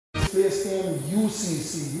place named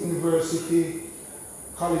UCC, University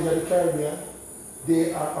College of the Caribbean.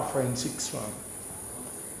 They are offering 6 one.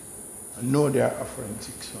 I know they are offering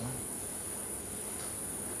 6 one.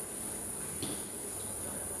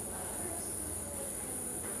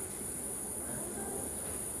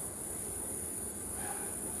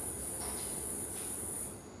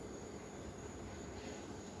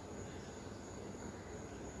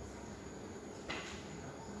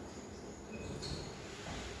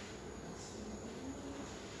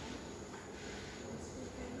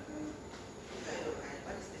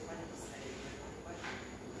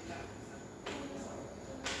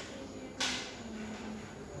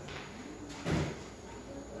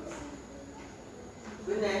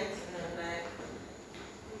 Good night.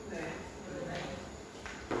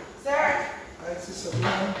 Sir. Hi, Sister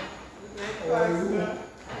Ben. Good night, How are you?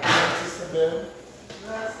 Hi, Sister Ben.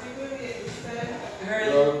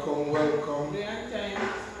 Welcome, welcome.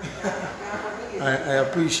 I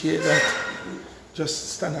appreciate that. Just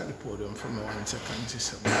stand at the podium for me 1 second,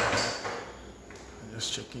 Sister Ben. I'm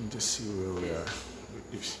just checking to see where we are.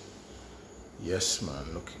 Yes,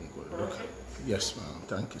 ma'am, looking good. Look. Yes, ma'am,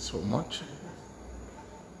 thank you so much.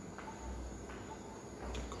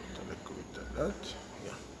 That.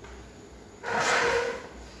 Yeah.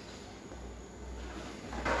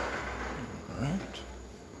 All right.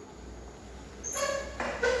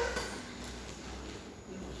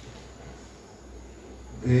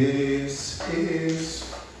 This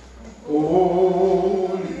is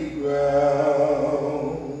holy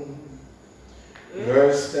ground.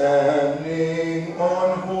 We're standing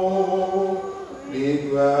on holy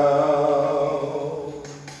ground.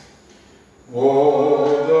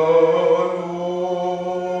 Oh, the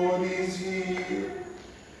Lord is here,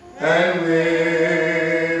 and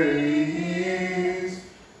where He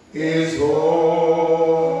is holy.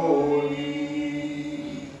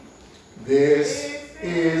 This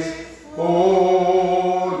is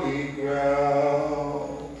holy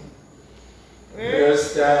ground. We're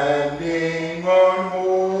standing on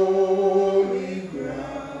holy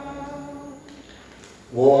ground.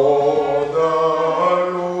 Oh, the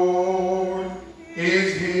Lord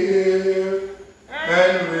is here,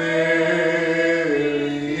 and where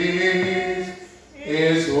He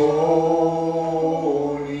is holy.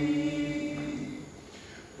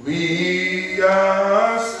 We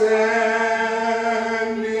are standing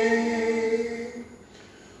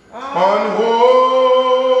on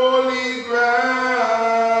holy ground,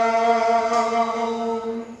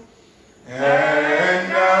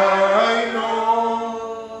 and I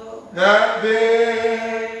know that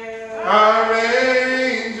there are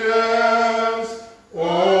angels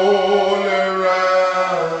all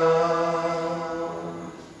around.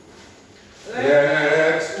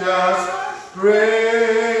 Let's just praise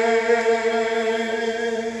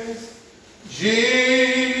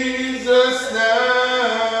Jesus now.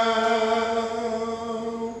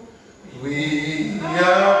 We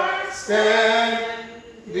are standing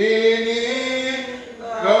in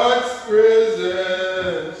God's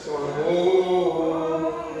presence on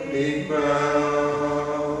holy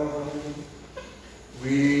ground.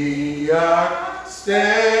 We are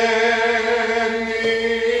standing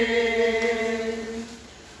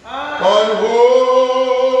on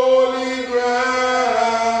holy ground,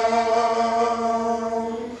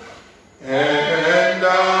 and I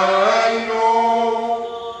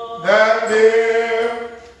know that there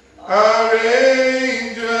are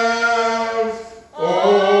angels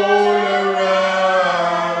all around.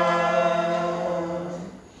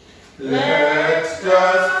 Let's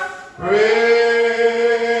just praise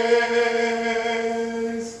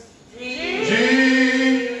Jesus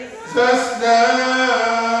now.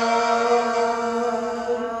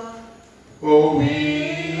 Oh,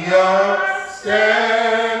 we are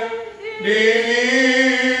standing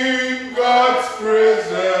in God's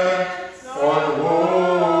presence on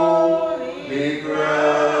holy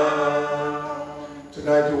ground.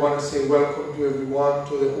 Tonight we want to say welcome to everyone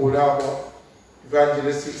to the Old Harbour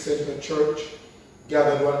Evangelistic Center Church,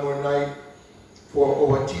 gathered one more night for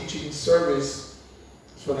our teaching service.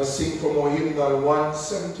 So let's sing from our hymnal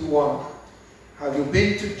 171. Have you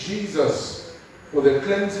been to Jesus for the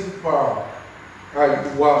cleansing power? Are you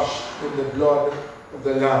washed in the blood of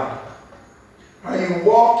the Lamb? Are you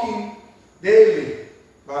walking daily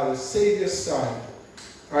by the Savior's side?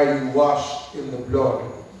 Are you washed in the blood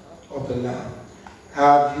of the Lamb?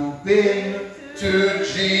 Have you been to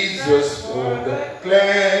Jesus for the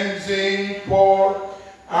cleansing power?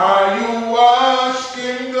 Are you washed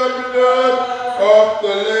in the blood of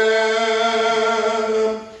the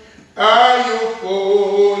Lamb? Are you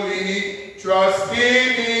fully trusting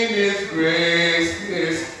in His grace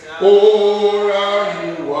this Or are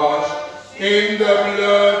you washed in the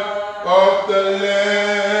blood of the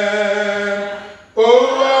Lamb?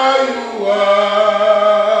 Oh, are you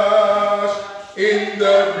washed in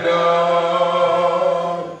the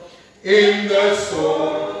blood, in the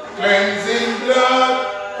soul cleansing blood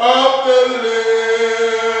of the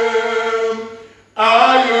Lamb?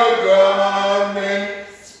 Are your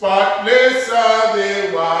garments spotless? Are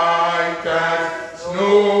they white as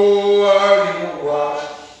snow? Are you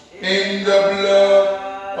washed in the blood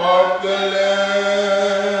of the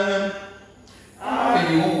Lamb? Are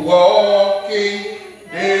you walking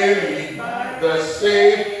daily by the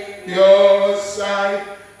Savior's side?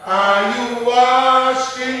 Are you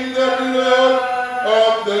washed in the blood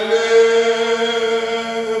of the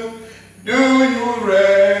Lamb? Do you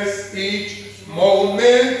rest each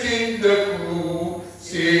moment in the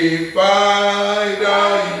crucified?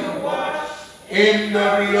 Are you washed in the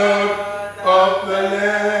blood of the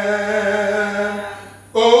Lamb?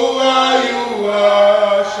 Oh, are you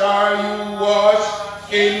washed? Are you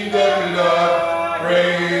washed in the blood?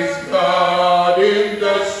 Praise God, in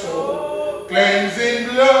the soul cleansing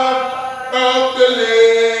blood of the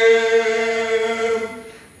Lamb.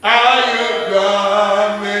 Are your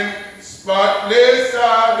garments spotless?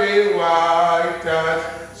 Are they white as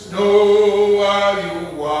snow? Are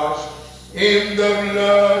you washed in the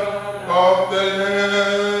blood of the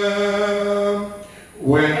Lamb?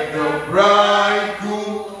 When the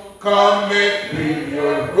bridegroom cometh, will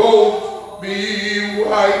your robes be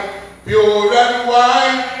white, pure and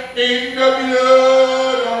white in the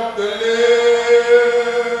blood of the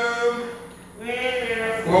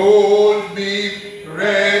Lamb? Gold be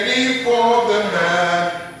ready for the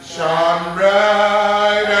man, shine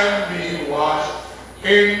bright and be washed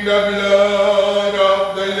in the blood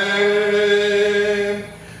of the Lamb.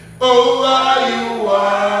 Oh, are you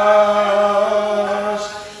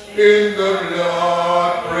washed in the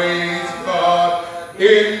blood? Praise God,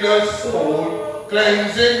 in the soul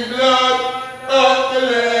cleansing blood of the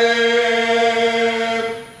Lamb.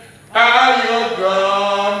 Are your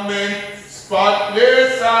garments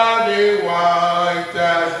spotless? Are they white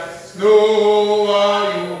as snow? Are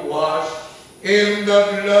you washed in the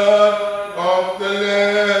blood of the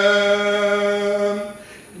Lamb?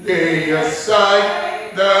 Lay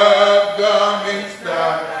aside the garments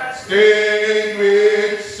that stain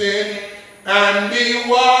with sin, and be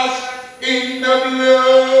washed in the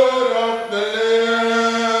blood of the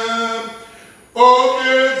Lamb. Oh,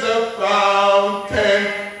 there's a fountain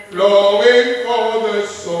flowing for the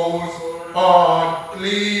souls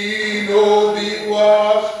unclean. Oh, be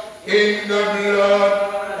washed in the blood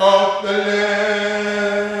of the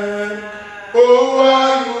Lamb. Oh,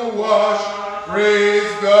 are you washed?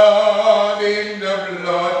 Praise God, in the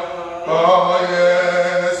blood. Oh,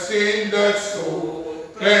 yes, in the soul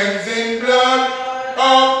cleansing blood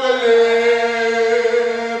of the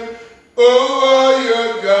Lamb. Oh, are your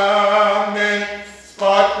garments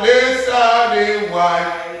spotless? Are they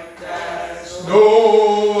white as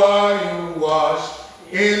snow? Are you washed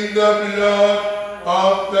in the blood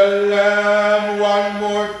of the Lamb? One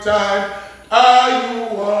more time. Are you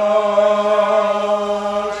washed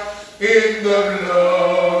in the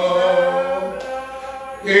blood,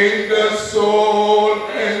 in the soul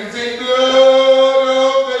cleansing blood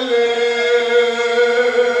of the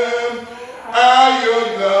Lamb? Are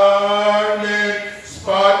your garments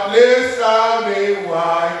spotless? Are they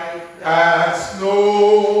white as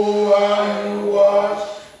snow? Are you washed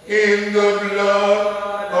in the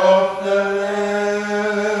blood of the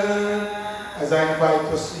Lamb? As I invite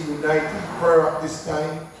us to unite in prayer at this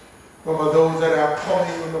time, remember those that are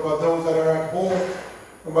coming, remember those that are at home,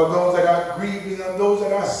 remember those that are grieving and those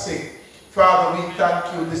that are sick. Father, we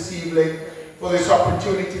thank you this evening for this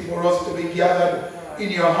opportunity for us to be gathered in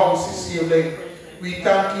your house this evening. We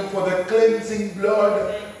thank you for the cleansing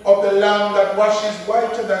blood of the Lamb that washes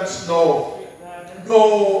whiter than snow.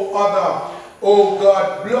 No other, oh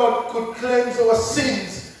God, blood could cleanse our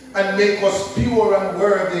sins and make us pure and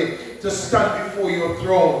worthy to stand before your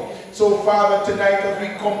throne. So Father, tonight as we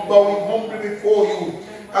come bowing humbly before you,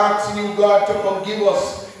 asking you, God, to forgive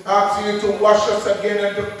us, asking you to wash us again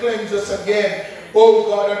and to cleanse us again, oh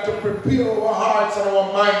God, and to prepare our hearts and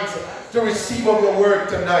our minds to receive of your word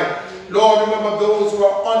tonight. Lord, remember those who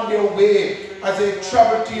are on their way as they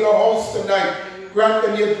travel to your house tonight. Grant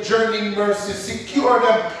them your journeying mercy, secure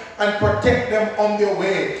them and protect them on their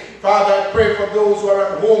way. Father, I pray for those who are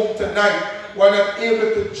at home tonight, who are not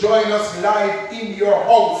able to join us live in your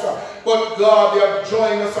house. But God, they have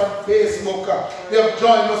joined us on Facebook. They have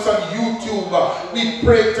joined us on YouTube. We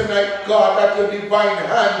pray tonight, God, that your divine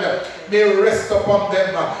hand may rest upon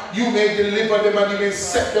them. You may deliver them and you may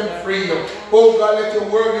set them free. Oh God, let your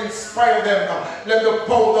word inspire them. Let the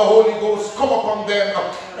power of the Holy Ghost come upon them.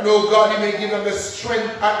 And oh God, you may give them the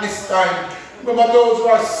strength at this time. Remember those who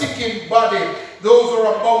are sick in body, those who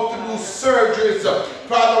are about to do surgeries.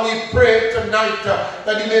 Father, we pray tonight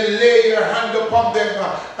that you may lay your hand upon them.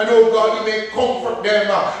 And oh God, you may comfort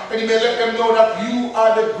them. And you may let them know that you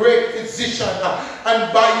are the great physician.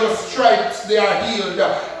 And by your stripes they are healed.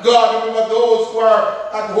 God, remember those who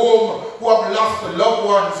are at home, who have lost loved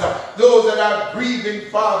ones. Those that are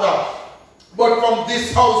grieving, Father. But from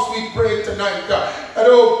this house we pray tonight that,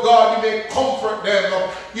 oh God, you may comfort them,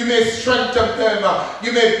 you may strengthen them,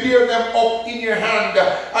 you may bear them up in your hand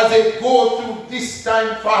as they go through this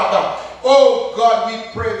time, Father. Oh God,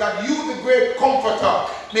 we pray that you, the great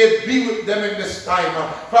comforter, may be with them in this time.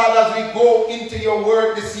 Father, as we go into your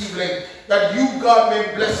word this evening, that you, God,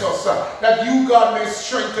 may bless us, that you, God, may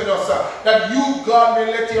strengthen us, that you, God,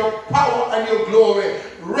 may let your power and your glory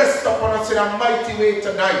rest upon us in a mighty way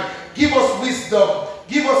tonight. Give us wisdom,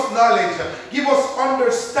 give us knowledge, give us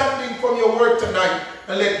understanding from your word tonight,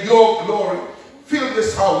 and let your glory fill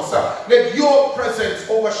this house. Let your presence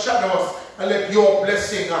overshadow us, and let your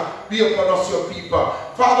blessing be upon us, your people.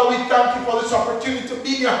 Father, we thank you for this opportunity to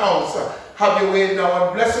be in your house. Have your way now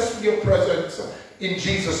and bless us with your presence. In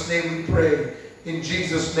Jesus' name we pray. In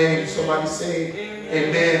Jesus' name, somebody say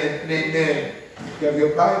amen and amen. You have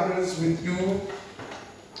your Bibles with you.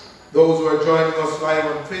 Those who are joining us live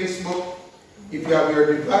on Facebook, if you have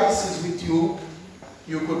your devices with you,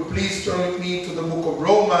 you could please turn with me to the book of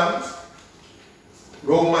Romans.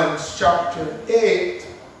 Romans chapter 8.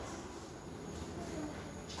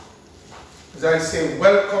 As I say,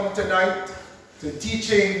 welcome tonight to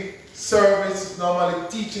teaching service, normally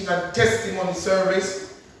teaching and testimony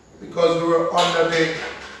service, because we were under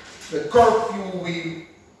the curfew. We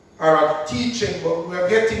are at teaching, but we are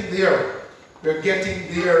getting there. We're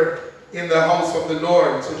getting there in the house of the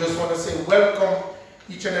Lord. So just want to say welcome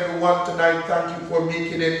each and every one tonight. Thank you for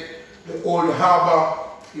making it the old Harbour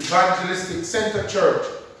Evangelistic Center Church,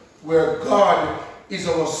 where God is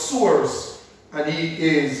our source and he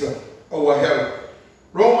is our help.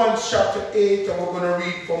 Romans chapter 8, and we're going to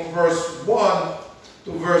read from verse 1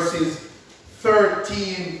 to verses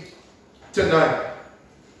 13 tonight.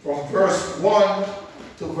 From verse 1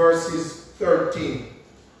 to verses 13.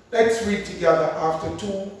 Let's read together after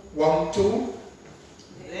 1, 2.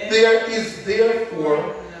 There is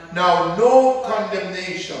therefore now no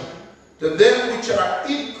condemnation to them which are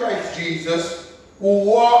in Christ Jesus, who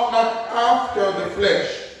walk not after the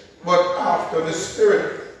flesh, but after the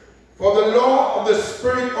Spirit. For the law of the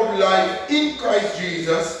Spirit of life in Christ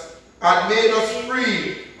Jesus had made us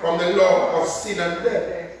free from the law of sin and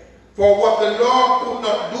death. For what the law could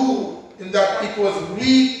not do, in that it was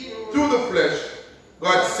weak through the flesh,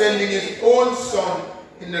 God sending his own Son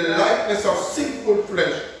in the likeness of sinful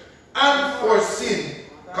flesh, and for sin,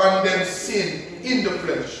 condemned sin in the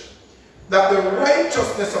flesh, that the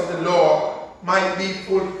righteousness of the law might be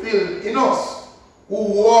fulfilled in us, who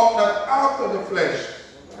walk not after the flesh,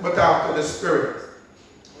 but after the Spirit.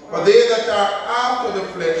 For they that are after the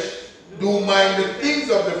flesh do mind the things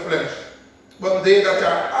of the flesh, but they that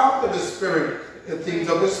are after the Spirit, the things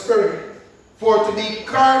of the Spirit. For to be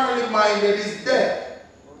carnally minded is death,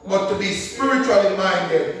 but to be spiritually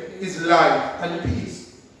minded is life and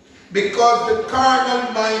peace. Because the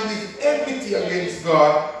carnal mind is enmity against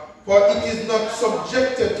God, for it is not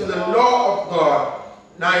subjected to the law of God,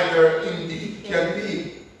 neither indeed can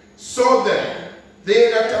be. So then, they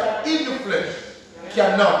that are in the flesh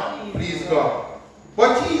cannot please God.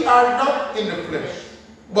 But ye are not in the flesh,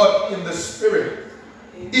 but in the Spirit.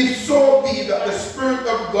 If so be that the Spirit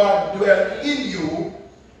of God dwell in you.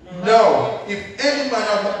 Now, if any man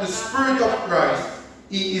have not the Spirit of Christ,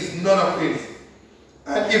 he is none of his.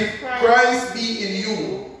 And if Christ be in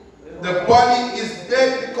you, the body is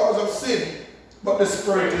dead because of sin, but the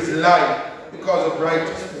Spirit is life because of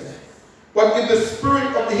righteousness. But if the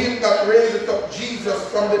Spirit of him that raiseth up Jesus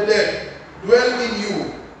from the dead dwell in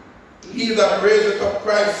you, he that raiseth up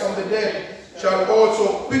Christ from the dead shall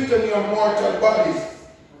also quicken your mortal bodies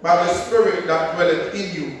by the Spirit that dwelleth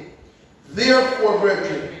in you. Therefore,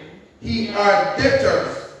 brethren, ye are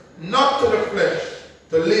debtors not to the flesh,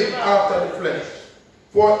 to live after the flesh.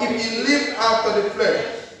 For if ye live after the flesh,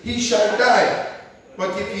 he shall die.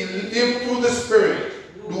 But if ye live through the Spirit,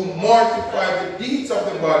 do mortify the deeds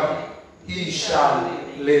of the body, he shall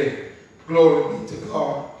live. Glory be to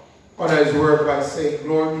God. honor his word by saying,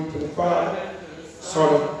 glory be to the Father,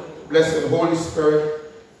 Son, blessed Holy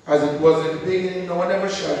Spirit, as it was in the beginning, no one ever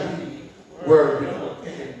shall be, word without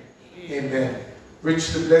end. Amen.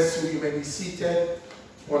 Richly bless you. You may be seated.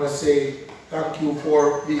 I want to say thank you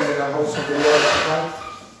for being in the house of the Lord tonight.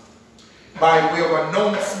 By way of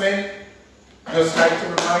announcement, I'd just like to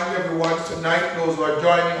remind everyone tonight, those who are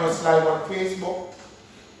joining us live on Facebook,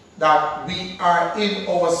 that we are in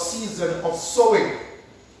our season of sowing.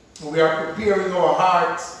 We are preparing our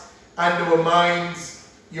hearts and our minds,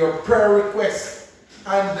 your prayer requests,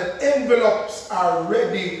 and the envelopes are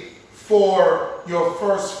ready for your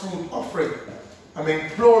first fruit offering. I'm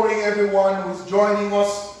imploring everyone who is joining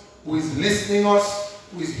us, who is listening us,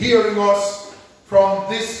 who is hearing us from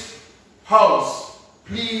this house,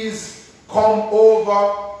 please come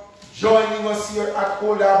over, joining us here at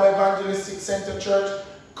Harbour Evangelistic Center Church.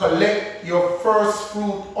 Collect your first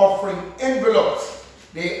fruit offering envelopes.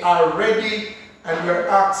 They are ready, and we are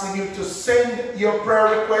asking you to send your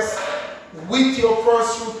prayer request with your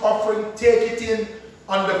first fruit offering. Take it in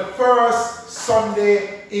on the first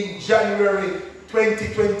Sunday in January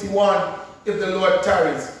 2021, if the Lord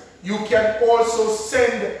tarries. You can also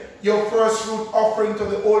send your first fruit offering to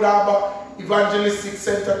the Old Harbour Evangelistic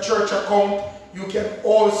Center Church account. You can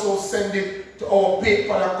also send it to our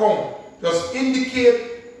PayPal account. Just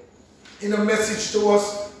indicate in a message to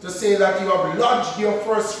us to say that you have lodged your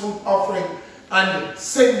first fruit offering and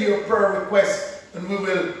send your prayer request, and we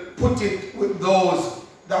will put it with those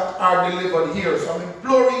that are delivered here. So I'm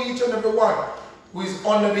imploring each and every one who is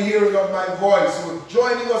under the hearing of my voice, who is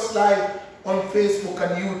joining us live on Facebook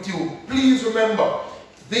and YouTube. Please remember,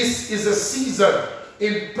 this is a season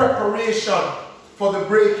in preparation for the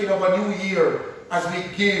breaking of a new year as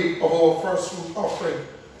we give of our first fruit offering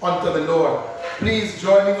unto the Lord. Please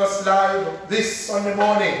joining us live this Sunday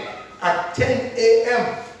morning at 10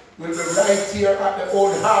 a.m. We'll be right here at the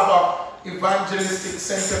Old Harbour Evangelistic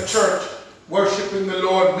Center Church, worshiping the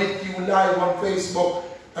Lord with you live on Facebook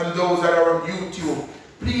and those that are on YouTube.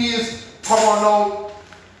 Please come on out,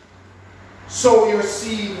 sow your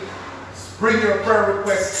seed, bring your prayer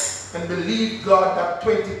requests, and believe God that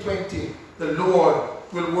 2020 the Lord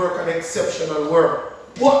will work an exceptional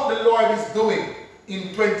work. What the Lord is doing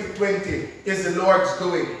in 2020 is the Lord's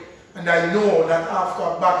doing. And I know that after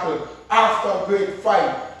a battle, after a great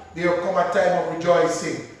fight, there will come a time of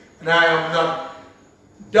rejoicing. And I am not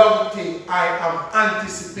doubting, I am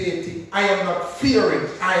anticipating, I am not fearing,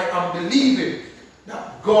 I am believing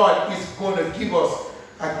that God is going to give us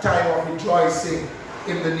a time of rejoicing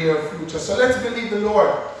in the near future. So let's believe the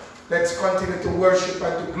Lord. Let's continue to worship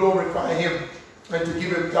and to glorify Him and to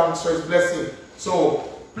give Him thanks for His blessing. So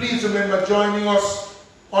please remember joining us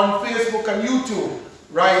on Facebook and YouTube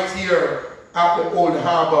right here at the Old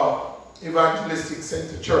Harbour Evangelistic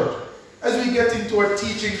Center Church. As we get into our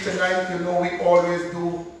teaching tonight, you know we always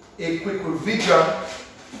do a quick revision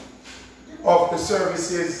of the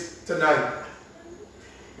services tonight.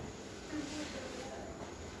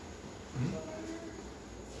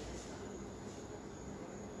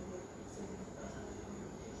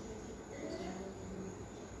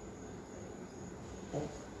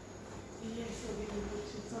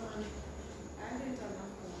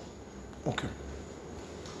 Okay.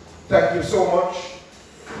 Thank you so much.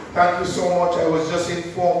 Thank you so much. I was just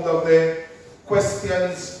informed of the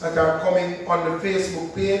questions that are coming on the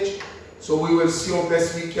Facebook page. So we will see how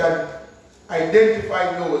best we can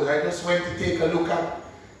identify those. I just went to take a look at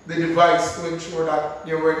the device to ensure that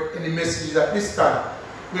there weren't any messages at this time.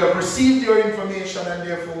 We have received your information and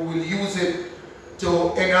therefore we'll use it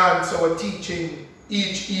to enhance our teaching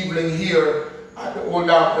each evening here at the Old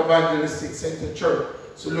Harbour Evangelistic Center Church.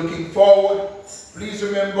 So looking forward, please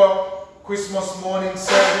remember Christmas morning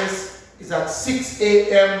service is at 6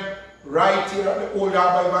 a.m. right here at the Old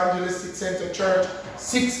Harbour Evangelistic Center Church,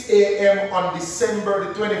 6 a.m. on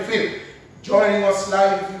December the 25th. Joining us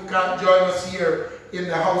live if you can't join us here in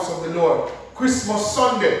the house of the Lord. Christmas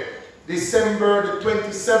Sunday, December the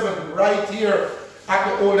 27th, right here at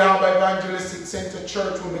the Old Harbour Evangelistic Center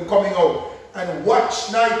Church will be coming out. And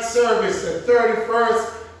watch night service, the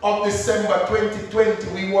 31st of December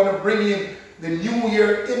 2020. We want to bring in the new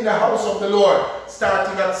year in the house of the Lord,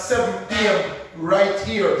 starting at 7 p.m. right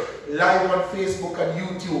here, live on Facebook and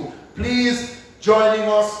YouTube. Please joining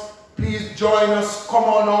us. Please join us. Come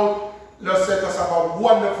on out. Let's let us have a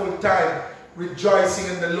wonderful time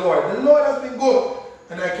rejoicing in the Lord. The Lord has been good.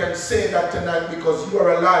 And I can say that tonight because you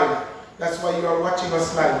are alive. That's why you are watching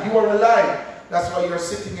us live. You are alive. That's why you are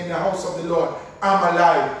sitting in the house of the Lord. I'm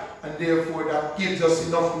alive. And therefore that gives us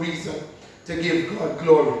enough reason to give God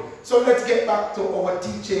glory. So let's get back to our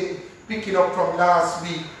teaching, picking up from last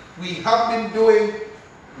week we have been doing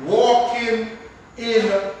walking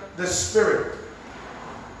in the Spirit.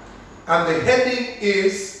 And the heading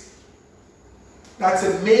is, that's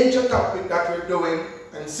a major topic that we're doing.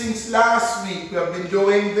 And since last week, we have been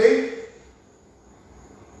doing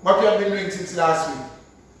what we have been doing since last week?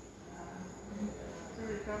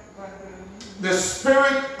 The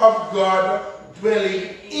Spirit of God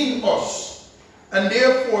dwelling in us. And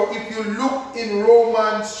therefore, if you look in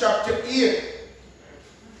Romans chapter 8,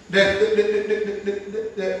 the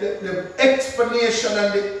explanation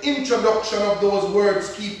and the introduction of those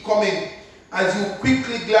words keep coming as you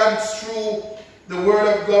quickly glance through the Word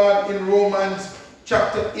of God in Romans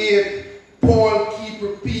chapter 8. Paul keep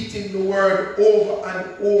repeating the word over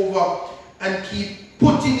and over and keep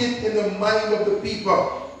putting it in the mind of the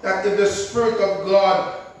people that if the Spirit of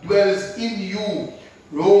God dwells in you.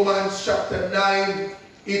 Romans chapter 9,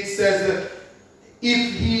 it says,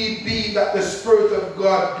 if he be that the Spirit of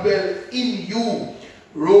God dwell in you.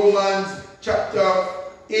 Romans chapter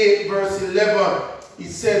 8 verse 11, it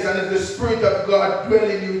says, and if the Spirit of God dwell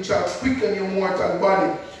in you, shall quicken your mortal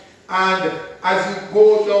body. And as you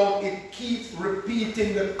go down, it keeps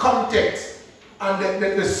repeating the context and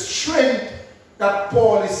the strength that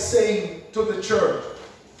Paul is saying to the church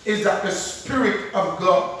is that the Spirit of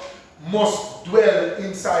God must dwell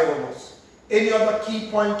inside of us. Any other key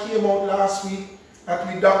point came out last week that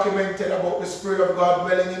we documented about the Spirit of God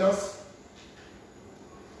dwelling in us?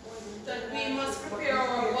 That we must prepare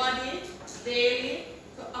our body daily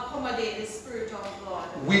to accommodate the Spirit of God.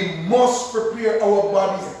 We must prepare our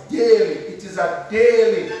bodies daily. It is a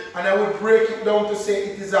daily, and I would break it down to say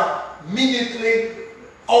it is a minutely,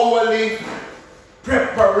 hourly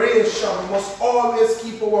preparation. We must always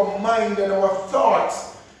keep our mind and our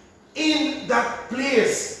thoughts in that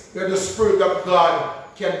place where the Spirit of God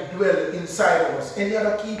can dwell inside of us. Any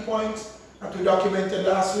other key points that we documented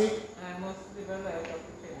last week? I must live a life of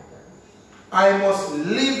repentance. I must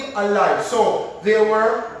live a life. So there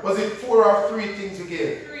were, was it 4 or 3 things we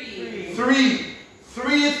gave?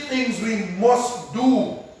 Three things we must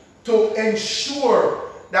do to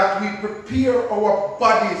ensure that we prepare our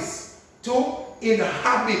bodies to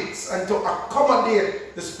inhabit and to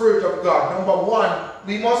accommodate the Spirit of God. Number 1,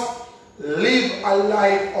 we must live a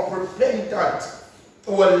life of repentance.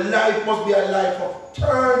 Our life must be a life of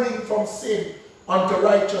turning from sin unto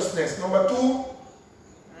righteousness. Number 2,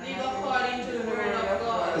 live according to the Word of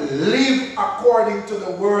God. Live according to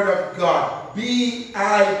the Word of God.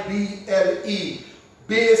 B-I-B-L-E.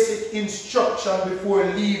 Basic instruction before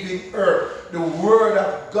leaving earth. The Word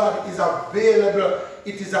of God is available.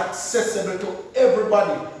 It is accessible to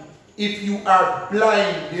everybody. If you are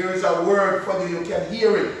blind, there is a word for you. You can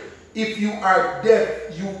hear it. If you are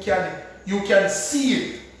deaf, you can see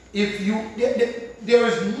it. If you there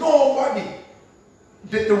is nobody.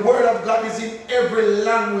 The Word of God is in every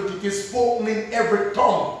language. It is spoken in every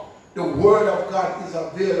tongue. The Word of God is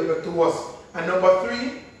available to us. And number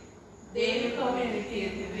 3, daily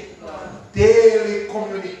communicating with God. Daily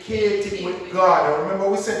communicating with God. And remember,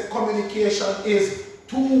 we said communication is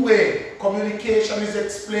two-way. Communication is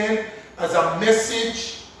explained as a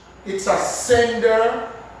message. It's a sender.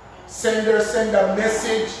 Sender send a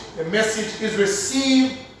message. The message is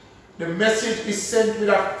received. The message is sent with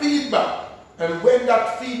a feedback. And when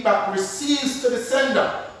that feedback receives to the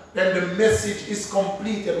sender, then the message is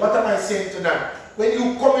completed. What am I saying tonight? When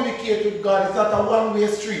you communicate with God, it's not a one-way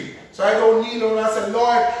street. So I don't kneel down and say,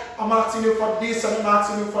 Lord, I'm asking you for this and I'm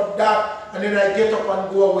asking you for that, and then I get up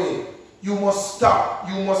and go away. You must stop.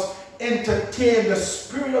 You must entertain the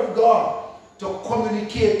Spirit of God to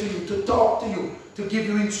communicate to you, to talk to you, to give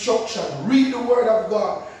you instruction. Read the Word of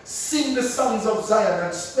God. Sing the songs of Zion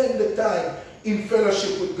and spend the time in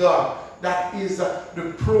fellowship with God. That is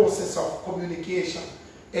the process of communication.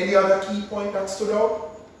 Any other key point that stood out?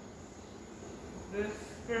 The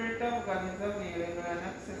Spirit of God is available and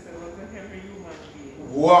accessible to every human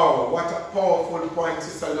being. Wow, what a powerful point,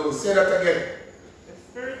 Sister Lou. Say that again. The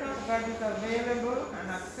Spirit of God is available and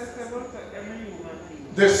accessible to every human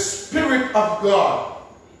being. The Spirit of God,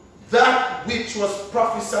 that which was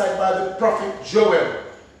prophesied by the prophet Joel,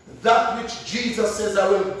 that which Jesus says, I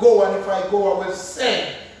will go, and if I go, I will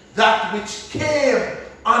send. That which came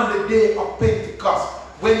on the day of Pentecost.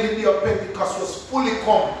 When the day of Pentecost was fully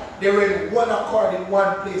come, they were in one accord in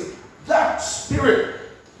one place. That Spirit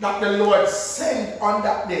that the Lord sent on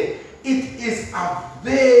that day, it is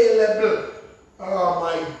available. Oh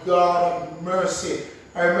my God of mercy.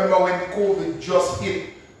 I remember when COVID just hit,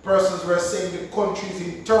 persons were saying the country is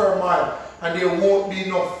in turmoil and there won't be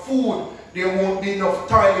enough food, there won't be enough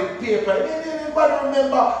toilet paper. Everybody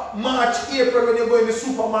remember March, April when you go in the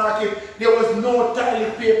supermarket, there was no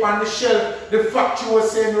toilet paper on the shelf. The factory was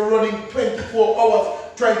saying we're running 24 hours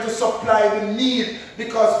trying to supply the need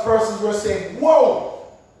because persons were saying, whoa,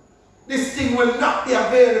 this thing will not be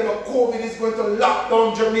available. COVID is going to lock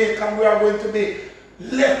down Jamaica and we are going to be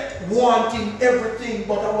left wanting everything.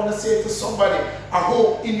 But I want to say to somebody, I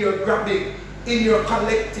hope in your grabbing, in your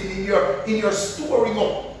collecting, in your storing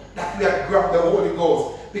up, that we have grabbed the Holy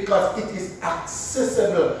Ghost, because it is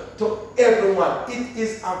accessible to everyone. It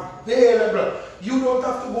is available. You don't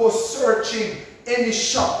have to go searching any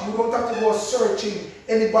shop. You don't have to go searching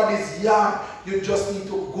anybody's yard. You just need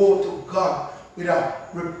to go to God with a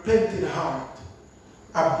repentant heart,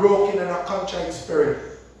 a broken and a contrite spirit,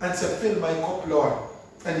 and say, fill my cup, Lord,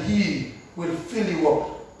 and He will fill you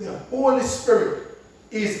up. The Holy Spirit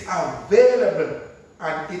is available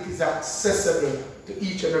and it is accessible to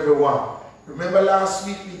each and every one. Remember last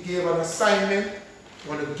week we gave an assignment. I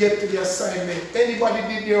want to get to the assignment. Anybody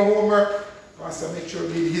did their homework? Pastor, make sure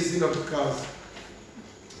you did his, because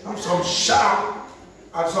I have some sharp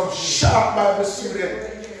Bible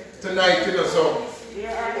student tonight, so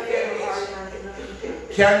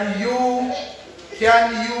can you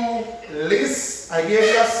list? I gave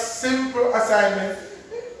you a simple assignment.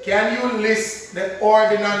 Can you list the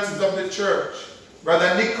ordinances of the church?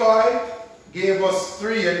 Brother Nicoy gave us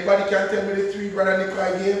 3. Anybody can tell me the 3 Brother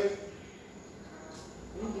Nicoy gave?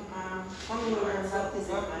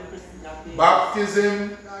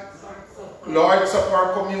 Baptism, Lord's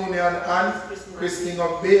Supper, communion, and christening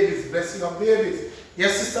of babies, blessing of babies.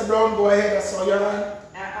 Yes, Sister Brown, go ahead. I saw your hand.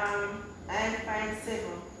 I find 7.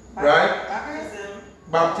 Right?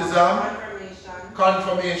 Baptism.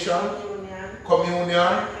 Confirmation.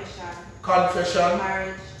 Communion. Confession.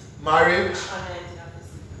 Marriage.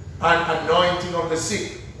 And anointing of the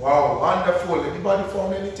sick. Wow, wonderful. Anybody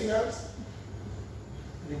found anything else?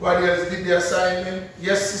 Anybody else did the assignment?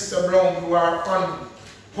 Yes, Sister Brown, you are on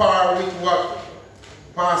par with what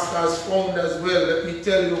pastors found as well. Let me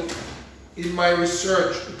tell you, in my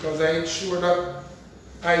research, because I ain't sure that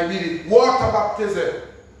I did it. Water baptism.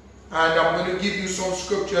 And I'm going to give you some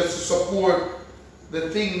scriptures to support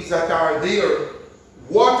the things that are there.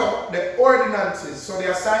 Water, the ordinances. So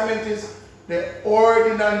the assignment is the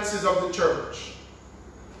ordinances of the church.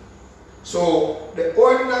 So the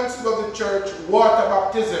ordinances of the church, water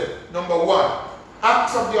baptism, number 1.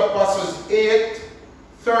 Acts of the Apostles 8,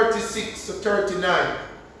 36 to 39.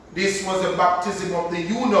 This was the baptism of the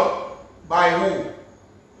eunuch. By who?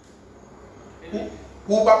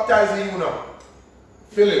 Who baptized the eunuch?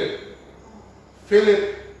 Philip.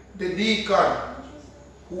 Philip the deacon.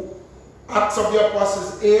 Acts of the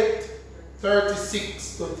Apostles 8,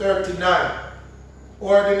 36 to 39.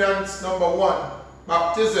 Ordinance number 1,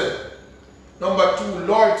 baptism. Number 2,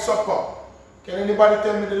 Lord's Supper. Can anybody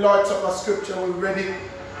tell me the Lord's Supper scripture we read it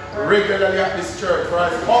regularly at this church? For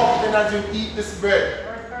as often as you eat this bread.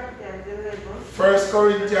 1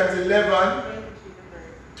 Corinthians 11,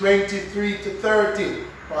 23 to 30.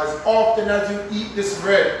 For as often as you eat this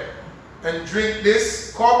bread and drink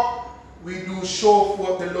this cup, we do show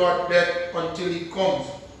forth the Lord's death until He comes.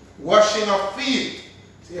 Washing of feet.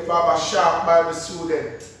 See, if I have a sharp Bible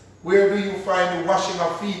student, where do you find the washing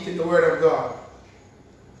of feet in the Word of God?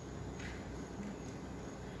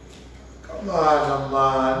 Come on,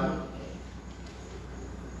 man.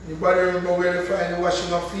 Anybody remember where to find the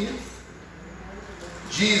washing of feet?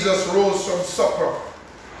 Jesus rose from supper,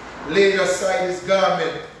 laid aside His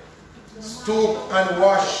garment, stooped and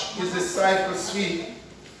washed His disciples' feet.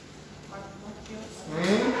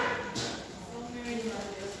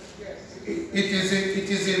 It is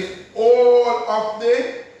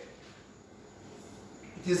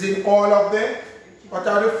in all of them. What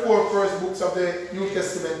are the 4 first books of the New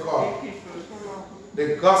Testament called?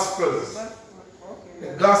 The Gospels.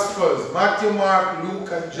 The Gospels. Matthew, Mark,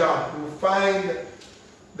 Luke, and John. You find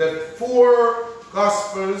the 4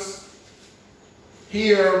 Gospels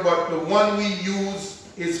here, but the one we use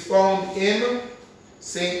is found in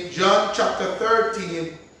St. John chapter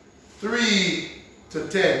 13, 3 to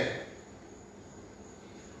 10.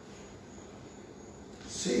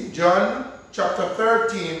 St. John chapter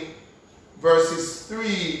 13, verses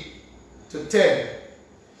 3 to 10.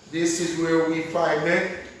 This is where we find the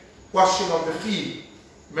washing of the feet.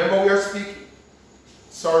 Remember we are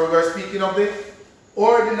speaking of the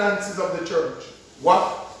ordinances of the church.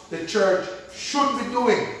 What the church should be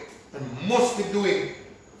doing and must be doing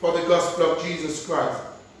for the gospel of Jesus Christ.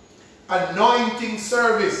 Anointing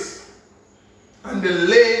service and the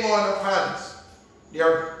laying on of hands. There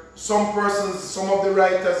are some persons, some of the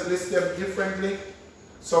writers list them differently.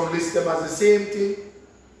 Some list them as the same thing.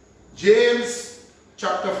 James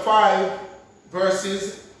chapter 5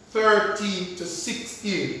 verses 13 to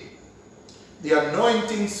 16. The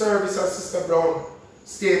anointing service, as Sister Brown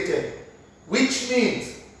stated, which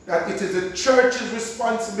means that it is the church's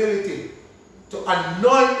responsibility to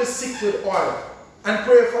anoint the sick with oil and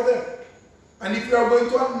pray for them. And if you are going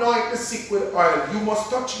to anoint the sick with oil, you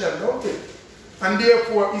must touch them, don't you? And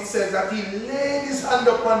therefore it says that he laid his hand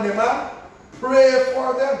upon them and pray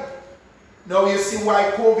for them. Now you see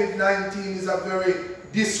why COVID-19 is a very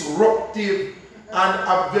disruptive and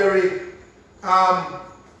a very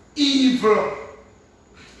evil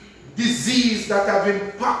disease that have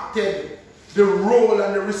impacted the role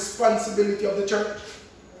and the responsibility of the church.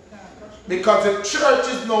 Because the church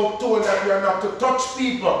is now told that we are not to touch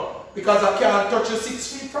people because I can't touch you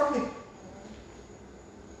 6 feet from me.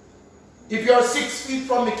 If you are 6 feet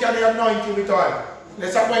from me, can I anoint you with oil?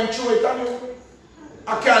 Let's go and throw it on you.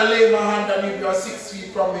 I can't lay my hand on you if you are 6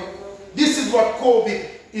 feet from me. This is what COVID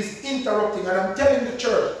is interrupting. And I'm telling the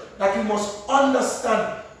church that we must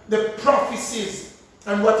understand the prophecies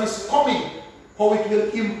and what is coming, how it will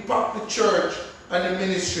impact the church and the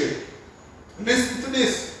ministry. Listen to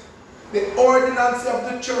this. The ordinance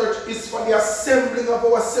of the church is for the assembling of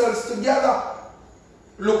ourselves together.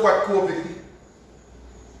 Look what COVID did.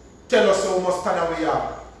 Tell us how much time we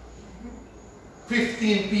have.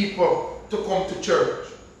 15 people to come to church.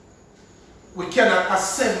 We cannot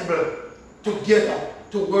assemble together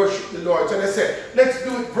to worship the Lord. So they said, let's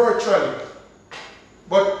do it virtually.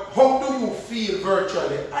 But how do you feel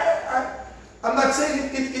virtually? I'm not saying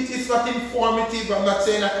it's not informative. I'm not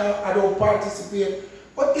saying I don't participate.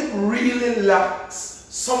 But it really lacks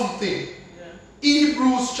something. Yeah.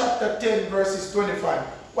 Hebrews chapter 10 verses 25.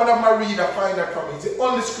 What am I reading? Find that from me. It's the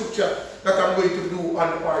only scripture that I'm going to do on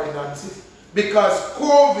the ordinances. Because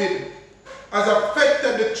COVID has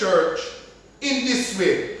affected the church in this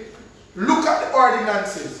way. Look at the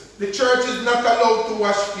ordinances. The church is not allowed to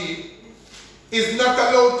wash feet. Is not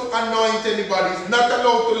allowed to anoint anybody. Is not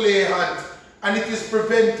allowed to lay hands. And it is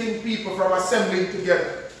preventing people from assembling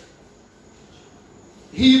together.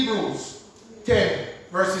 Hebrews 10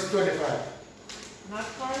 verses 25. Not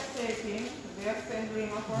forsaking the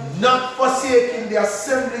assembling of ourselves. Not forsaking the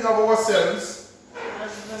assembling of ourselves.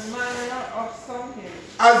 As the manner of some is.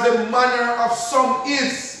 As the manner of some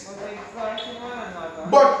is.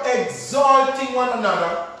 But exalting one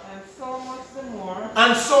another. And so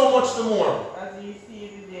much the more. As ye see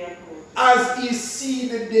the day approach. As ye see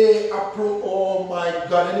the day approach. Oh my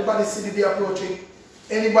God. Anybody see the day approaching?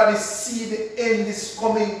 Anybody see the end is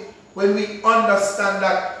coming when we understand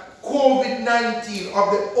that COVID-19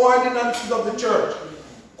 of the ordinances of the church,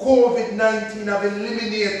 COVID-19 have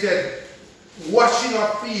eliminated washing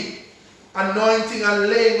of feet, anointing and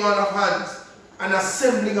laying on of hands, and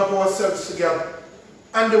assembling of ourselves together.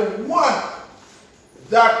 And the one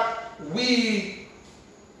that we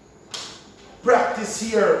practice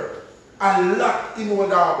here a lot in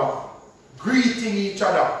Old Harbour, greeting each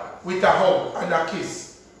other with a hug and a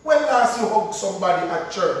kiss. When last you hug somebody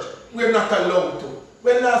at church, we're not allowed to.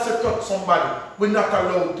 When last you touch somebody, we're not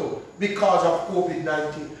allowed to because of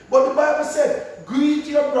COVID-19. But the Bible said, greet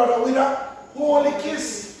your brother with a holy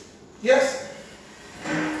kiss. Yes?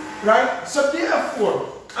 Right? So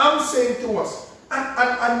therefore, I'm saying to us, and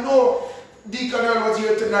I know Deacon Earl was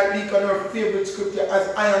here tonight, Deacon Earl's favorite scripture,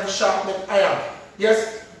 as iron sharpeneth iron.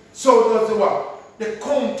 Yes? So does the what? The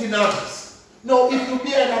countenance. Now, if you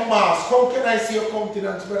bear a mask, how can I see your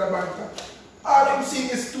countenance, Brother Banker? All I'm seeing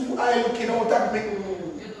is two eyes looking out at me.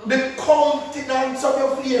 The countenance of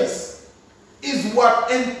your face is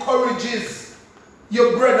what encourages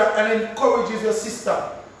your brother and encourages your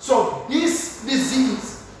sister. So this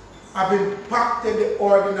disease have impacted the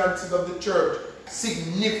ordinances of the church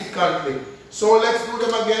significantly. So let's do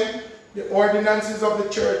them again. The ordinances of the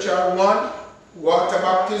church are 1, water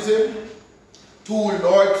baptism, 2,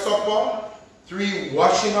 Lord's Supper, 3,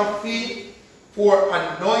 washing of feet, 4,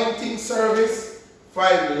 anointing service,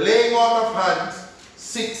 5, laying on of hands,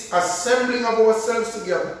 6, assembling of ourselves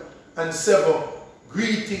together, and 7,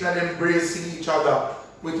 greeting and embracing each other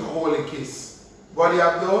with a holy kiss. What do you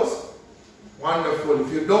have those? Wonderful.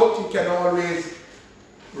 If you don't, you can always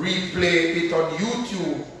replay it on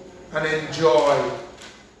YouTube and enjoy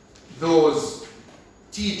those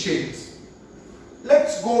teachings.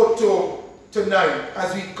 Let's go to tonight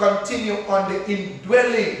as we continue on the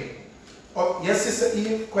indwelling of, yes, Sister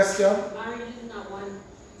Eve, question? Marriage is not one.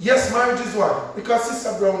 Yes, marriage is one. Because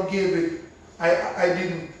Sister Brown gave it, I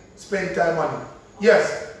didn't spend time on it.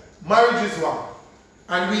 Yes, marriage is one.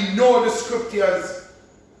 And we know the scriptures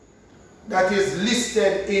that is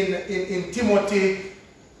listed in Timothy,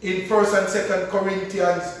 in 1 and 2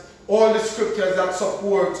 Corinthians, all the scriptures that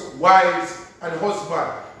support wives and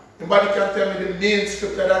husband. Anybody can tell me the main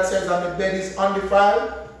scripture that says and the bed is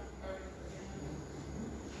undefiled?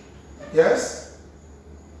 Yes?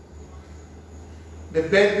 The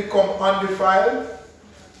bed become undefiled.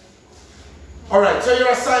 Alright, so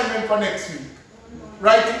your assignment for next week.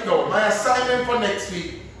 Write it down. My assignment for next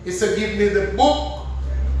week is to give me the book,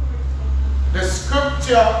 the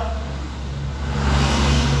scripture,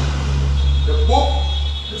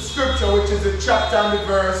 the scripture, which is the chapter and the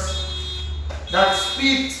verse that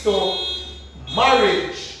speaks to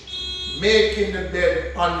marriage making the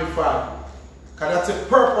bed undefiled. Because that's the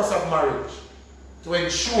purpose of marriage, to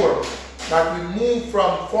ensure that we move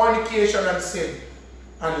from fornication and sin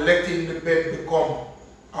and letting the bed become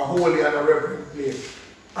a holy and a reverent place.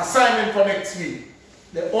 Assignment for next week.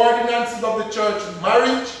 The ordinances of the church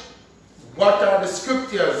marriage. What are the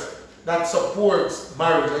scriptures that supports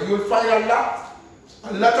marriage? And you will find a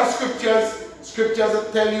lot of scriptures. Scriptures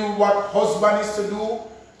that tell you what husband is to do.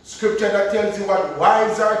 Scripture that tells you what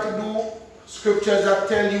wives are to do. Scriptures that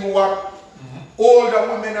tell you what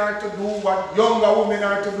older women are to do, what younger women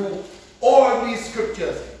are to do. All these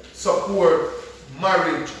scriptures support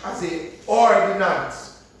marriage as an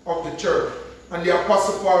ordinance of the church. And the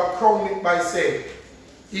Apostle Paul crowned it by saying,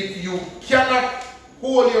 if you cannot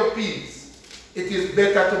hold your peace, it is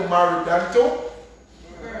better to marry than to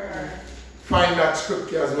find that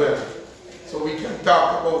scripture as well. So we can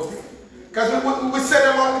talk about it. Because we say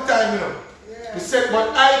them all the time, you know. We say, but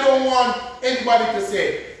I don't want anybody to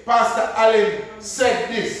say, Pastor Allen said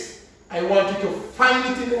this. I want you to find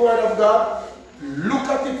it in the Word of God, look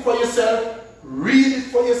at it for yourself, read it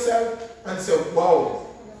for yourself, and say, wow,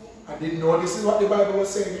 I didn't know this is what the Bible was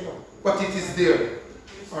saying, you know. But it is there.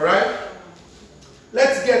 Alright?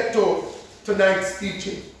 Let's get to tonight's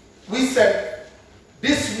teaching. We said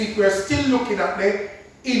this week we're still looking at the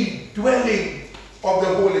indwelling of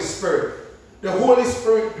the Holy Spirit. The Holy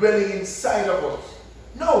Spirit dwelling inside of us.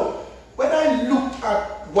 Now, when I look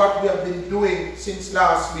at what we have been doing since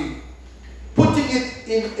last week, putting it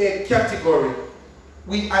in a category,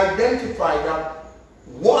 we identify that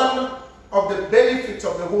one of the benefits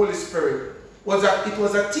of the Holy Spirit was that it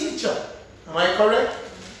was a teacher. Am I correct?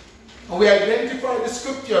 And we identify the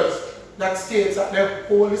scriptures that states that the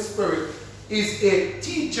Holy Spirit is a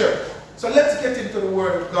teacher. So let's get into the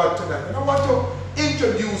Word of God tonight. And I want to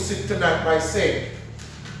introduce it tonight by saying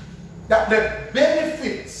that the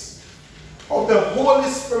benefits of the Holy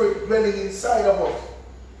Spirit dwelling inside of us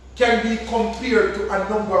can be compared to a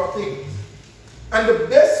number of things. And the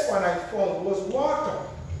best one I found was water.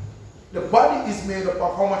 The body is made up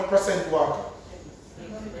of how much percent water?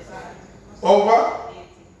 Over?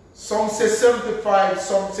 Some say 75,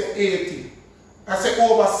 some say 80. I say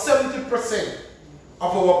over 70%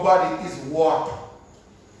 of our body is water.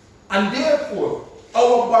 And therefore,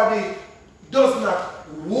 our body does not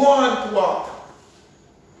want water.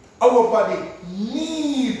 Our body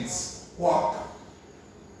needs water.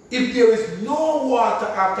 If there is no water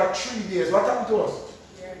after 3 days, what happens to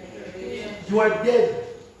us? You are dead.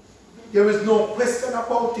 There is no question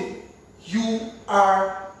about it. You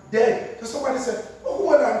are dead. So somebody said, oh,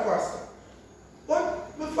 hold on, Pastor.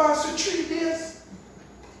 What? We fast for 3 days?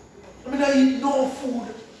 I mean, I eat no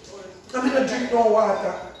food. I mean, I drink no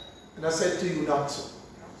water. And I said to you, not so.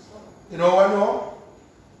 You know why no?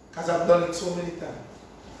 Because I've done it so many times.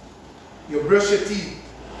 You brush your teeth,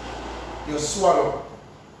 you swallow.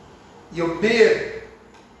 You bathe,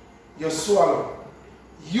 you swallow.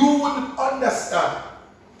 You wouldn't understand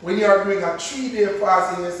when you are doing a 3-day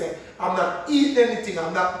fast and you say, I'm not eating anything,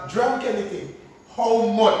 I'm not drunk anything, how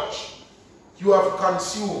much you have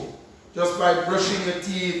consumed just by brushing your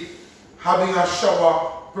teeth, having a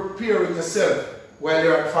shower, preparing yourself while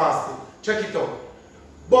you're fasting. Check it out.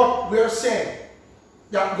 But we are saying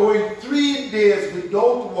that going 3 days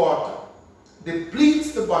without water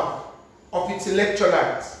depletes the body of its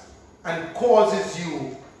electrolytes and causes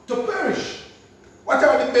you to perish. What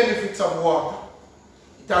are the benefits of water?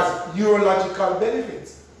 It has neurological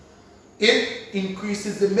benefits. It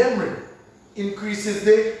increases the memory, increases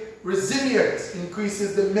the resilience,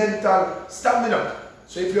 increases the mental stamina.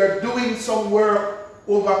 So if you are doing some work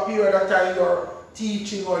over a period of time, you're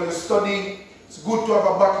teaching or you're studying, it's good to have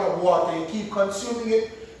a bottle of water. You keep consuming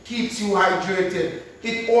it, keeps you hydrated.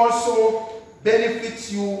 It also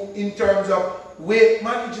benefits you in terms of weight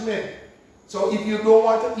management. So if you don't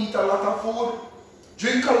want to eat a lot of food,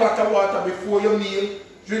 drink a lot of water before your meal,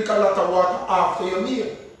 drink a lot of water after your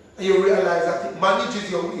meal. And you realize that it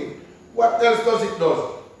manages your weight. What else does it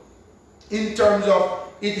do? In terms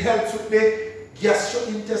of, it helps with the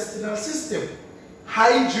gastrointestinal system.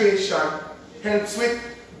 Hydration helps with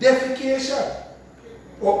defecation.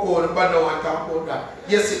 Oh, but no one talk about that.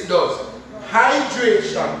 Yes, it does.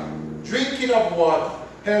 Hydration, drinking of water,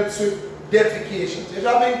 helps with defecation. If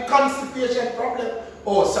you're having constipation problem,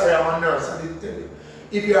 oh, sorry, I'm a nurse, I didn't tell you.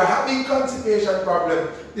 If you're having constipation problem,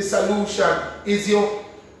 the solution is your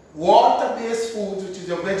water-based foods, which is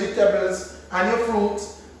your vegetables and your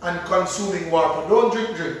fruits, and consuming water. Don't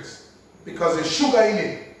drink drinks, because the sugar in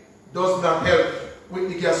it does not help with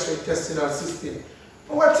the gastrointestinal system.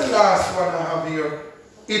 And what's the last one I have here?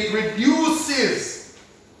 It reduces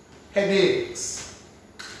headaches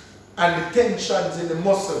and the tensions in the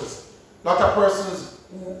muscles. A lot of persons,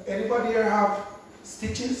 anybody here have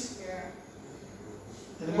stitches? Yeah.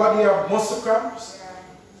 Anybody have muscle cramps?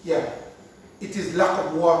 Yeah. Yeah. It is lack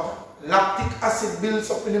of water. Lactic acid builds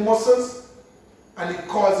up in the muscles and it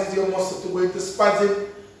causes your muscle to go into spasm,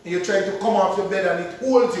 and you're trying to come off your bed and it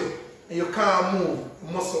holds you and you can't move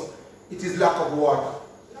the muscle. It is lack of water.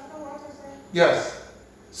 Lack of water, sir? Yes.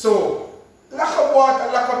 So, lack of water,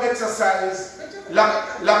 lack of exercise,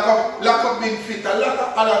 lack of being fit, a lot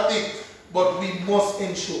of other things, but we must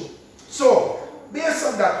ensure. So, based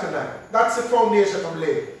on that tonight, that's the foundation I'm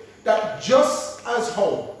laying. That just as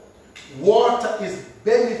how water is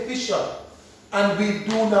beneficial and we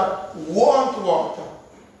do not want water,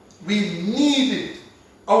 we need it.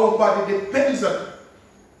 Our body depends on it.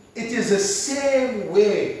 It is the same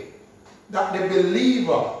way that the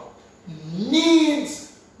believer needs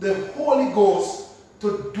the Holy Ghost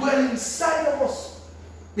to dwell inside of us,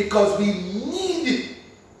 because we need it.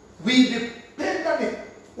 We depend on it.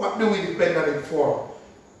 What do we depend on it for?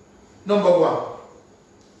 Number one,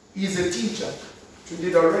 He's a teacher. We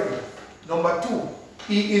did already. Number two,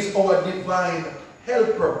 He is our divine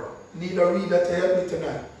helper. Need a reader to help me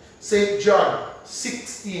tonight. St. John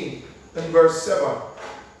 16 and verse 7.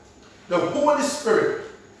 The Holy Spirit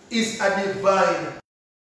is a divine.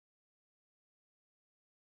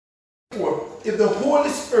 If the Holy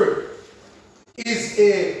Spirit is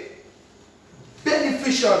a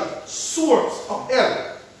beneficial source of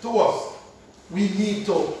help to us, we need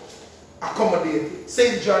to accommodate it.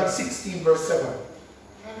 St. John 16 verse 7.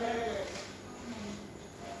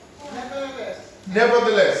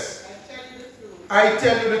 Nevertheless, I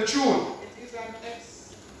tell you the truth. It is an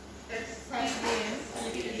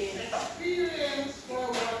experience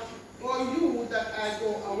for you that I go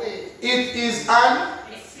away. It is an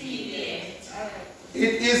Expedient.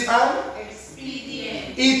 It is an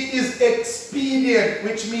Expedient. It is expedient,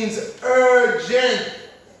 which means urgent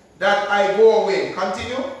that I go away.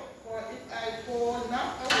 Continue. For if I go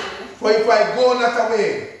not away, For if I go not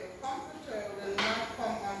away, the Comforter will not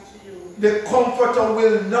come unto you. the Comforter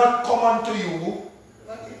will not come unto you.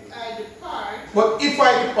 But if I depart, But if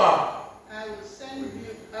I depart, I will send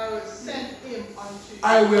him unto you.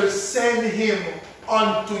 I will send him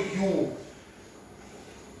unto you.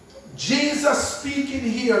 Jesus speaking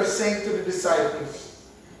here, saying to the disciples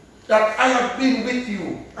that I have been with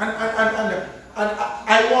you, and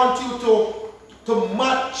I want you to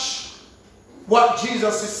match what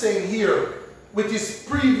Jesus is saying here with his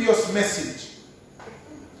previous message.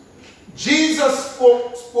 Jesus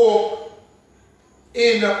spoke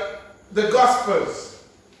in the Gospels,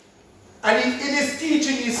 and in his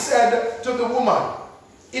teaching he said to the woman,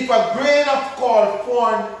 if a grain of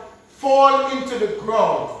corn fall into the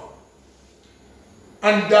ground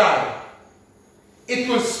and die, it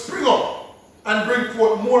will spring up and bring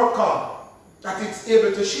forth more corn that it's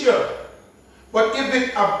able to shear. But if it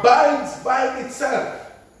abides by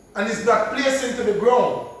itself and is not placed into the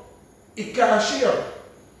ground, it cannot shear.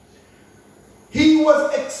 He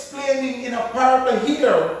was explaining in a parable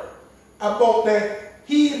here about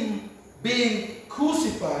him being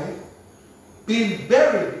crucified, being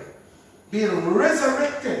buried, being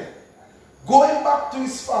resurrected, going back to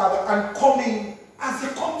his Father and coming as a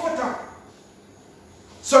comforter.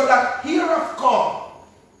 So that hereafter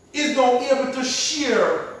is now able to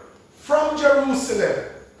share from Jerusalem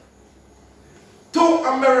to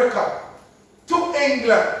America, to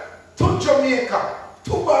England, to Jamaica,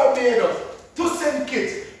 to Barbados, to St.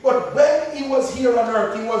 Kitts. But when he was here on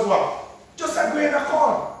earth, he was what? Just a grain of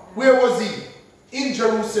corn. Where was he? In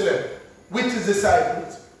Jerusalem with his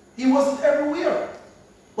disciples. He wasn't everywhere.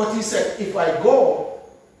 But he said, if I go,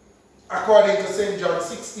 according to St. John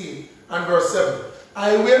 16 and verse 7,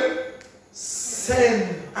 I will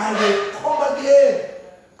come again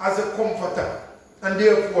as a comforter. And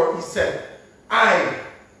therefore he said, I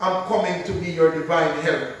am coming to be your divine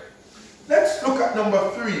help. Let's look at number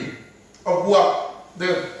 3 of what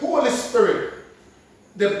the Holy Spirit,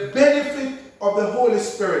 the benefit of the Holy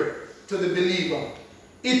Spirit to the believer.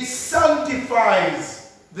 It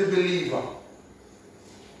sanctifies the believer.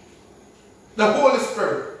 The Holy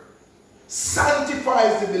Spirit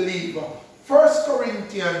sanctifies the believer. 1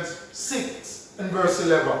 Corinthians 6 and verse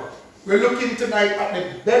 11. We're looking tonight at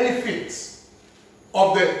the benefits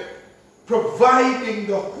of the providing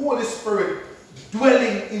the Holy Spirit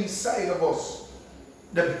dwelling inside of us.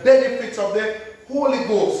 The benefits of the Holy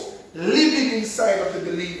Ghost living inside of the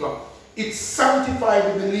believer. It sanctifies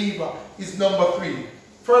the believer is number 3.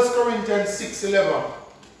 1 Corinthians 6:11.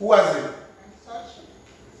 Who has it? And such.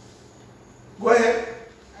 Go ahead.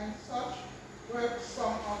 And such were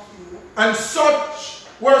some of you. And such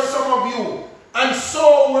were some of you. And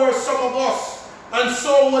so were some of us. And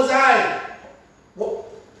so was I.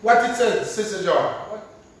 What it says, Sister John?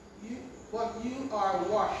 But you are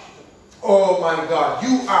washed. Oh my God.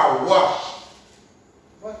 You are washed.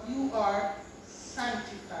 But you are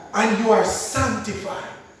sanctified. And you are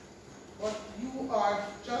sanctified. But you are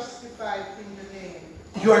justified in the name.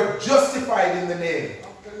 You are justified in the name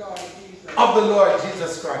Of the Lord Jesus. of the Lord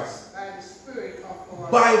Jesus Christ. By the Spirit of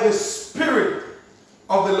our By the Spirit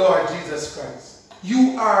of the Lord Jesus Christ.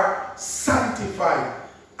 You are sanctified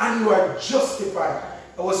and you are justified.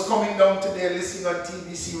 I was coming down today listening on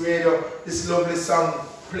TBC radio, this lovely song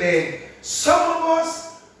playing. Some of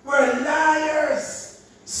us were liars.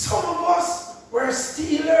 Some of us were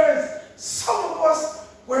stealers. Some of us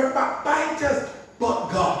were backbiters. But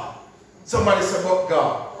God. Somebody say, but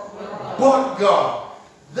God. But God.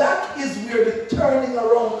 That is where the turning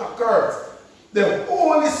around occurs. The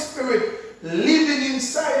Holy Spirit living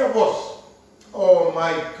inside of us, oh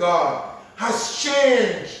my God, has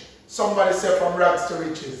changed. Somebody say from rags to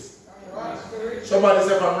riches. Somebody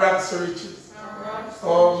say from rags to riches.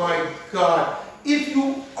 Oh my God. If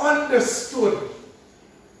you understood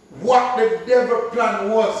what the devil plan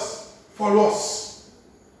was for us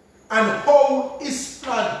and how his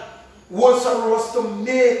plan was for us to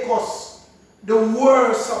make us the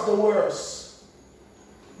worst of the worst,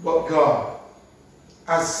 but God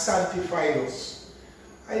has sanctified us.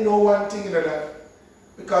 I know one thing, you know, that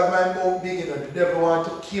because my mouth big, you know, the devil want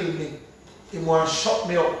to kill me. He want to shut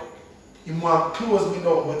me up. He want to close me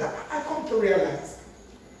down. But I come to realize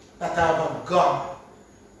that I have a God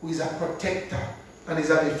who is a protector and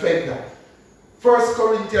is a defender. 1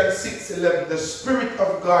 Corinthians 6:11, the Spirit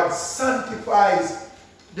of God sanctifies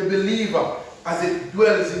the believer as it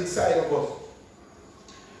dwells inside of us.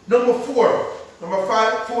 Number 4. Number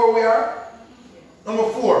 5, 4 we are? Number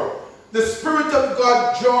 4. The Spirit of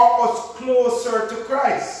God draws us closer to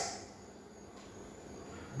Christ.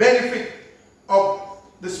 Benefit of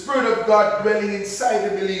the Spirit of God dwelling inside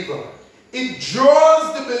the believer. It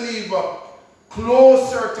draws the believer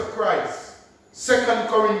closer to Christ. 2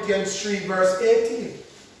 Corinthians 3 verse 18.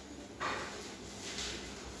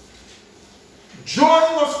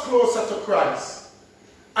 Drawing us closer to Christ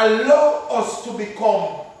allow us to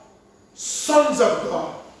become sons of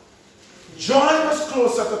God. Drawing us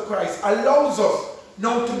closer to Christ allows us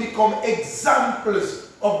now to become examples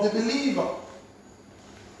of the believer.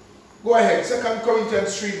 Go ahead, 2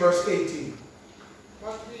 Corinthians 3 verse 18.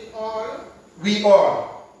 But we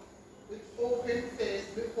all, with open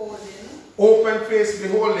face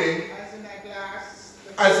beholding,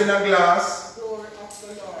 as in a glass,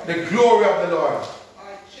 the glory of the Lord,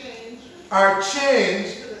 are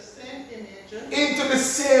changed into the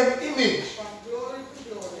same image,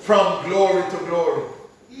 from glory to glory,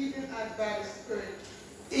 even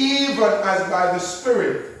as by the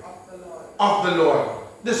Spirit of the Lord.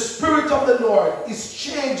 The Spirit of the Lord is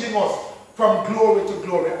changing us from glory to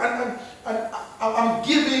glory. And I'm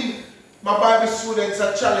giving my Bible students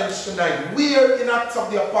a challenge tonight. We are in Acts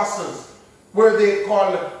of the Apostles, where they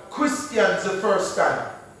call Christians the first time.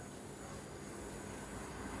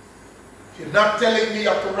 If you're not telling me, you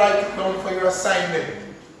have to write it down for your assignment.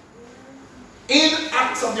 In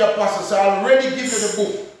Acts of the Apostles, I already give you the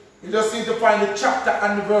book. You just need to find the chapter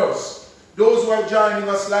and the verse. Those who are joining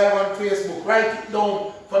us live on Facebook, write it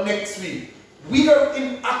down for next week. We are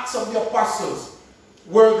in Acts of the Apostles,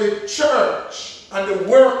 where the church and the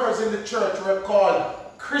workers in the church were called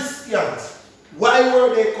Christians. Why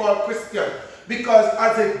were they called Christians? Because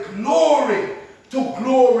as a glory to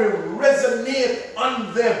glory resonate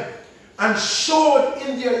on them and showed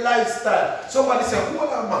in their lifestyle. Somebody said,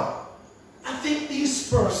 hold on, man. I think these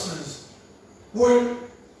persons were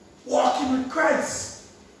walking with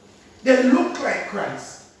Christ. They look like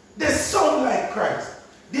Christ. They sound like Christ.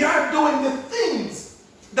 They are doing the things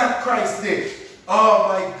that Christ did. Oh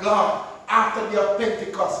my God. After the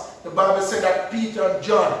Pentecost, the Bible said that Peter and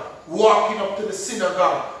John walking up to the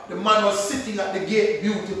synagogue. The man was sitting at the gate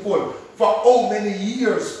beautiful for how many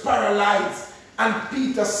years, paralyzed. And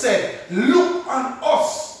Peter said, look on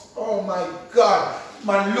us. Oh my God.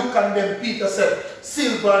 man look on them, Peter said,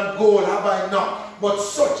 silver and gold have I not, but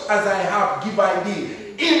such as I have give I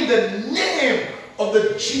thee. In the name of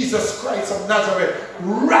the Jesus Christ of Nazareth,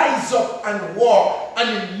 rise up and walk.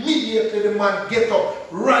 And immediately the man get up,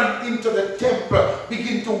 run into the temple,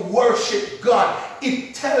 begin to worship God.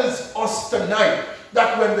 It tells us tonight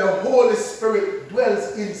that when the Holy Spirit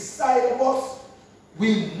dwells inside of us,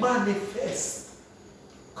 we manifest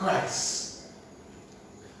Christ.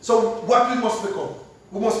 So what we must become?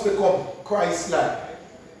 We must become Christ-like.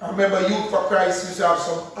 I remember Youth for Christ used to have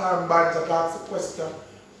some armbands that asked the question,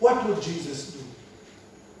 what would Jesus do?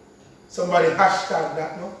 Somebody hashtag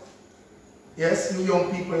that, no? Yes, you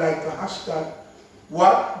young people like to hashtag.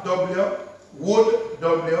 What? W. Would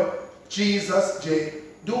W. Jesus J.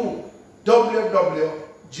 Do.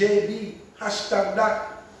 WWJB. Hashtag that.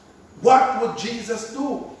 What would Jesus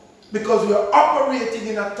do? Because we are operating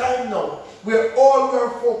in a time now where all we are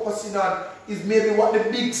focusing on is maybe what the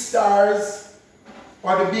big stars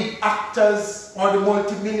or the big actors or the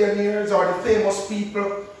multimillionaires or the famous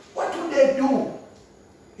people, what would they do?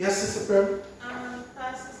 Yes, Sister Prem?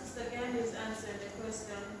 Pastor, Sister Gandhi has answered the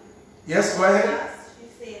question. Yes, go ahead. Yes, she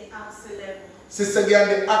said Acts 11. Sister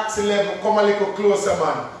Gandhi, Acts 11, come a little closer,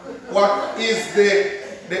 man. What is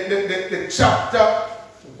the chapter?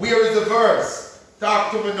 Where is the verse?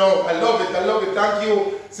 Talk to me now. I love it, I love it. Thank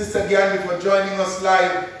you, Sister Gandhi, for joining us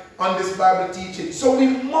live on this Bible teaching. So we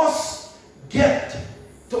must get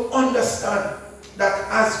to understand that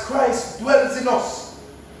as Christ dwells in us,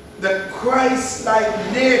 the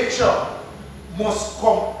Christ-like nature must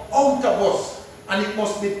come out of us and it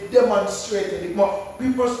must be demonstrated.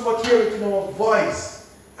 People must hear it in our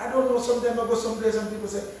voice. I don't know, sometimes I go someplace and people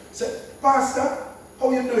say, Pastor,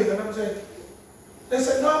 how you doing? And I'm saying, they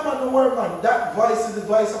say, no man, don't worry man, that voice is the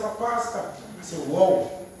voice of a pastor. I say,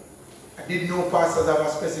 whoa, I didn't know pastors have a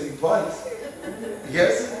specific voice.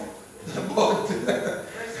 Yes? But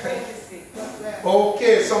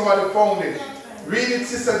okay, somebody found it. Read it,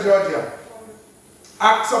 Sister Georgia.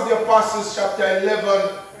 Acts of the Apostles, chapter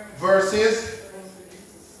 11, verses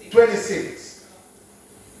 26.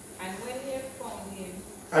 And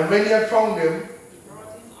when he had found him,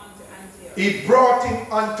 he brought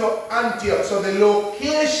him unto Antioch. So the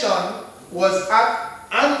location was at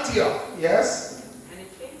Antioch. Yes?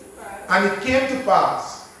 And it came to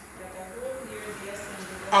pass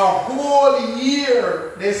a whole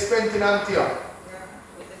year they spent in Antioch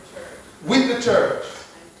with the church.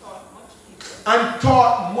 And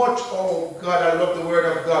taught much. Oh God, I love the word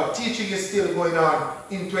of God. Teaching is still going on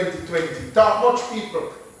in 2020. Taught much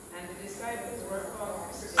people.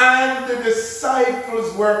 And the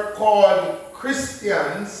disciples were called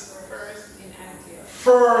Christians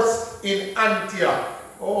first in Antioch.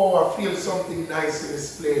 Oh, I feel something nice in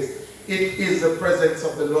this place. It is the presence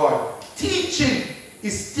of the Lord. Teaching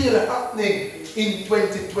is still happening in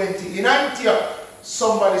 2020. In Antioch,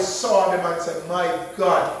 somebody saw them and said, my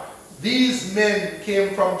God, these men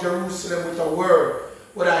came from Jerusalem with a word.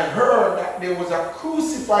 But I heard that there was a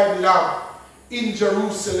crucified lamb in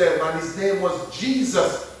Jerusalem and his name was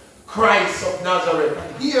Jesus Christ of Nazareth.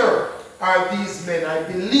 And here are these men. I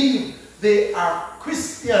believe they are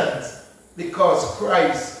Christians because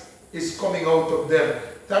Christ is coming out of them.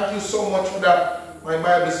 Thank you so much for that, my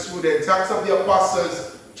Bible students. Acts of the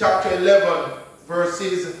Apostles, chapter 11,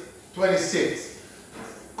 verses 26.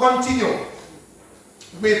 Continue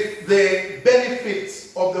with the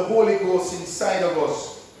benefits of the Holy Ghost inside of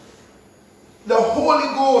us. The Holy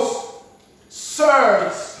Ghost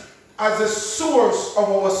serves as a source of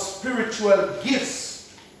our spiritual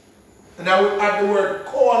gifts. And I would add the word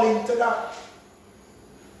calling to that.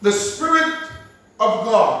 The Spirit of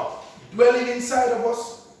God dwelling inside of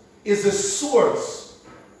us is the source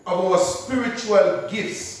of our spiritual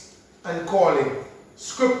gifts and calling.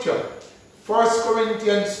 Scripture, 1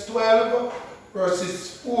 Corinthians 12,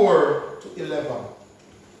 verses 4 to 11.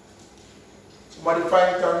 Somebody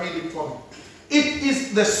find it and read it for me. It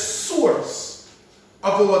is the source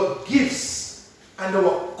of our gifts and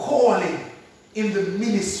our calling in the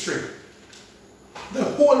ministry. The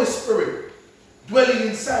Holy Spirit dwelling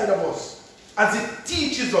inside of us as it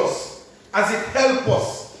teaches us, as it helps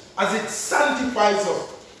us, as it sanctifies us,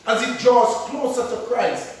 as it draws closer to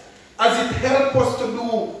Christ, as it helps us to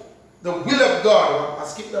do the will of God. I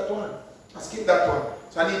skipped that one.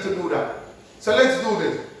 So I need to do that. So let's do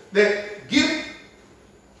this. The gift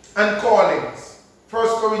and callings. 1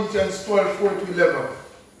 Corinthians 12, 4 to 11.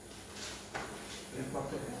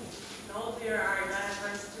 No, there are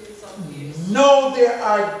diversities of gifts. No, there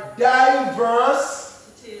are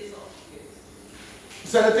diversities of gifts.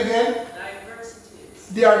 Say that again. Diversities.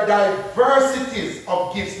 There are diversities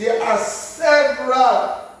of gifts. There are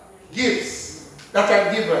several gifts that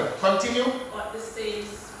are given. Continue. But the same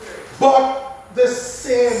Spirit. But the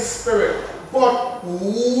same Spirit. But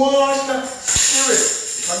one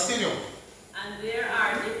Spirit. Continue. And there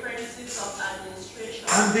are differences of administration.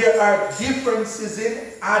 And there are differences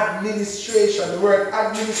in administration. The word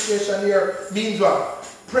administration here means what?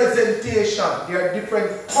 Presentation. There are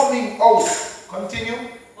different coming out. Continue.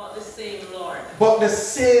 But the same Lord. But the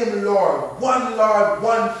same Lord. One Lord,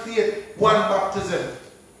 one faith, one baptism.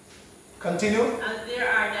 Continue. And there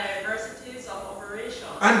are diversities of operation.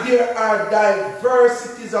 And there are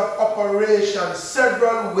diversities of operation,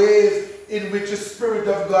 several ways in which the Spirit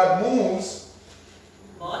of God moves.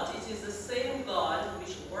 But it is the same God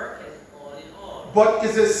which worketh all in all. But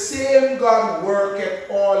it's the same God worketh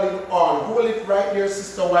all in all. Hold it right there,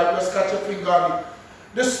 Sister White. Let's catch your finger on it.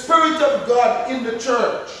 The Spirit of God in the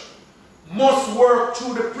church must work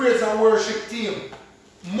through the praise and worship team,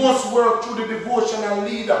 must work through the devotional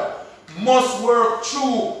leader, must work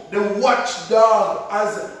through the watchdog,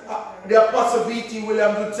 as the Apostle V.T.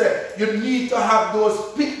 Williams would say. You need to have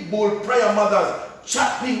those pit bull prayer mothers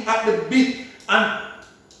chapping at the bit and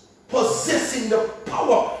possessing the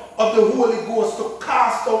power of the Holy Ghost to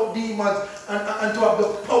cast out demons and to have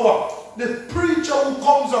the power. The preacher who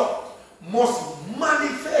comes up must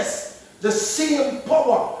manifest the same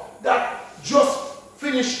power that just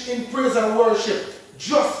finished in praise and worship,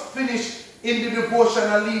 just finished in the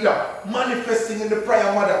devotional leader, manifesting in the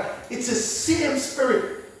prayer mother. It's the same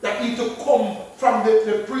Spirit that needs to come from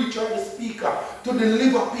the preacher, the speaker, to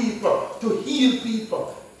deliver people, to heal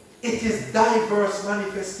people. It is diverse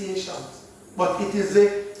manifestations, but it is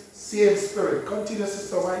the same Spirit. Continue,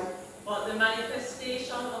 Sister White. But the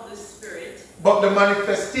manifestation of the Spirit. But the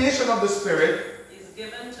manifestation of the Spirit is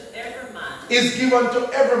given to every man. Is given to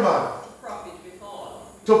every man. To profit with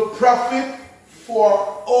all. To profit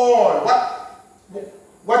for all.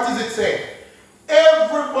 What is it saying?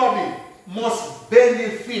 Everybody must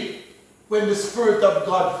benefit when the Spirit of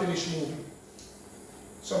God finishes moving.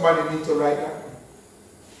 Somebody needs to write that one.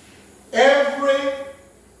 Every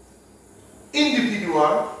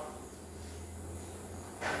individual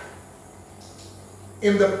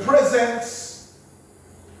in the presence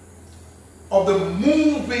of the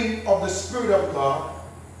moving of the Spirit of God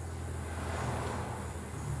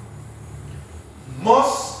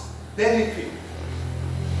must benefit.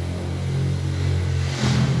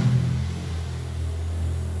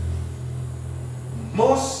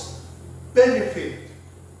 Must benefit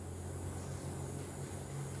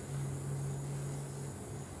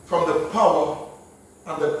from the power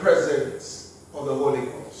and the presence of the Holy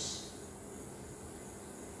Ghost.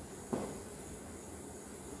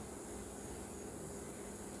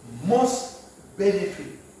 Must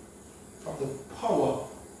benefit from the power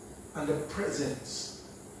and the presence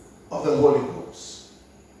of the Holy Ghost.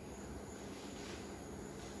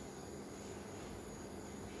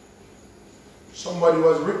 Somebody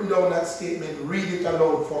was written down that statement. Read it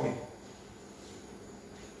aloud for me.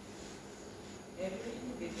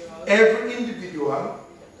 Every individual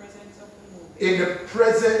in the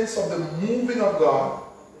presence of the moving of God,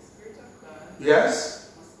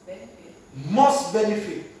 yes, must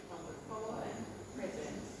benefit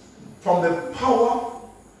from the power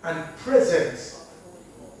and presence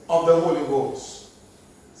of the Holy Ghost.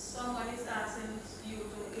 Someone is asking you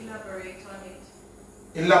to elaborate on it.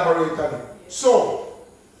 Elaborate on it. So,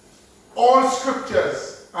 all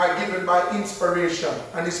scriptures are given by inspiration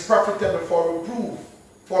and is profitable for reproof,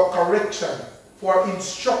 for correction, for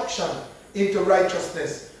instruction into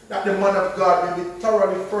righteousness, that the man of God may be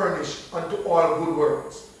thoroughly furnished unto all good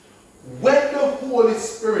works. When the Holy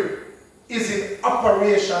Spirit is in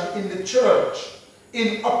operation in the church,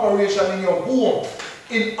 in operation in your home,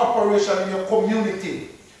 in operation in your community,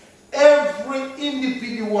 every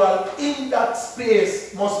individual in that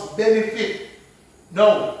space must benefit.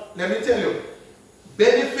 Now, let me tell you,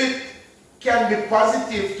 benefit can be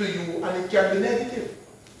positive to you and it can be negative.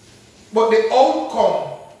 But the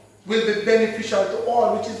outcome will be beneficial to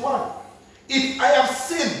all, which is one. If I have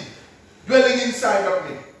sin dwelling inside of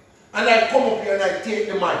me, and I come up here and I take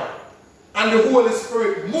the mic, and the Holy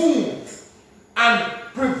Spirit moves and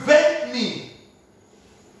prevent me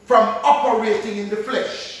from operating in the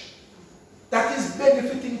flesh, that is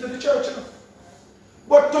benefiting to the church.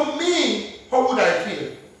 But to me, how would I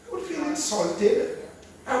feel? I would feel insulted.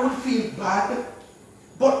 I would feel bad.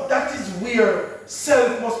 But that is where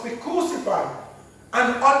self must be crucified.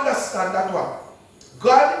 And understand that what?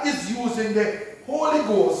 God is using the Holy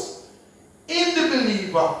Ghost in the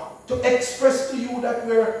believer to express to you that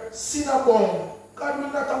where sin abound, God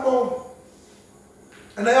will not abound.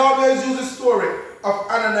 And I always use a story. of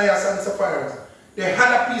Ananias and Sapphira. They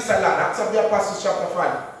had a piece of land. Acts of the Apostles chapter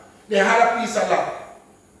 5. They had a piece of land.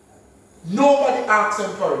 Nobody asked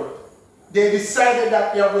them for it. They decided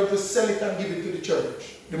that they are going to sell it and give it to the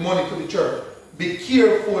church. The money to the church. Be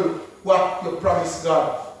careful what you promise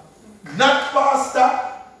God. Not pastor,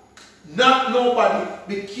 not nobody.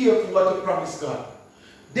 Be careful what you promise God.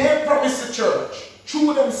 They promised the church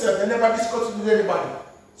through themselves. They never discussed it with anybody.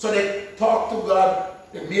 So they talked to God.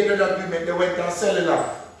 They made an agreement. They went and sell the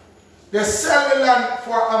land. They sell the land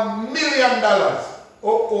for $1 million.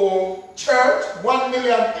 Church, 1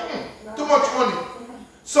 million. Too much money.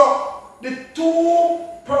 So the two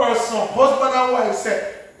person, husband and wife,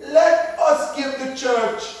 said, let us give the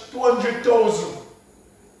church 200,000.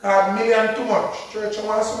 $1 million too much. Church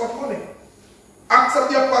wants so much money. Acts of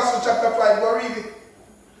the Apostles chapter 5, go read it.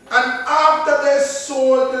 And after they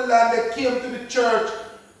sold the land, they came to the church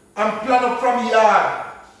and planned up from yard.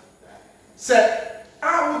 Said,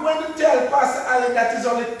 we're going to tell Pastor Allen that it's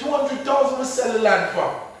only 200,000 we sell the land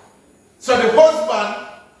for. So the husband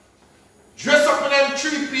dressed up in them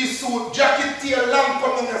three-piece suit, jacket, tail, lamp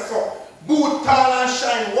coming and so, boot, tall and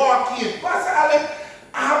shine, walk in. Pastor Allen,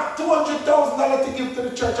 I have $200,000 to give to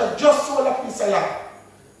the church. I just sold a piece of land.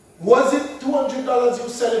 Was it $200 you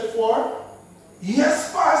sell it for?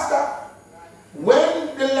 Yes, Pastor.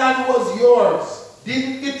 When the land was yours,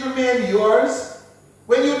 didn't it remain yours?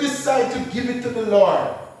 When you decide to give it to the Lord,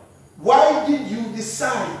 why did you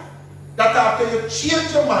decide that after you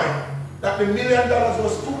changed your mind that the $1 million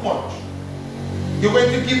was too much, you're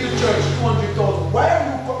going to give the church 200,000? Why are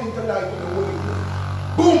you coming to life with the Holy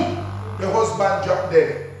Ghost? Boom! The husband dropped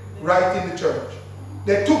dead right in the church.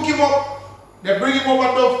 They took him up, they bring him over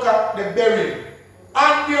Dovecot, they bury him.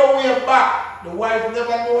 On their way back, the wife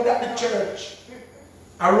never knew that the church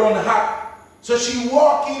run hot. So she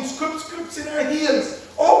walked in, scripts in her heels.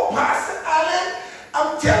 Oh, Pastor Allen,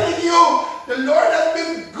 I'm telling you, the Lord has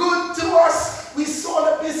been good to us. We sold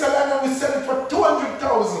a piece of land and we sell it for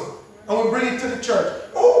 200,000. And we bring it to the church.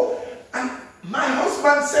 Oh, and my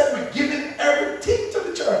husband said we're giving everything to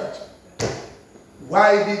the church.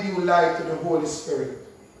 Why did you lie to the Holy Spirit?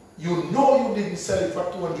 You know you didn't sell it for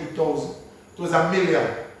 200,000. It was $1 million.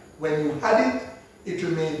 When you had it, it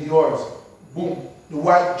remained yours. Boom. The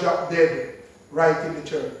wife dropped dead right in the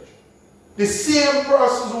church. The same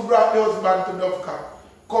persons who brought the husband to Dovecot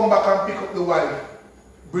come back and pick up the wife,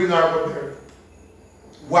 bring her to burial.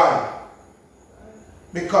 Why?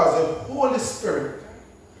 Because the Holy Spirit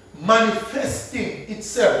manifesting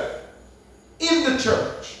itself in the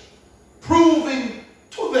church, proving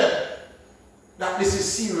to them that this is a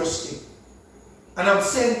serious thing. And I'm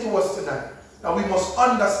saying to us tonight that we must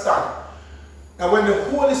understand that when the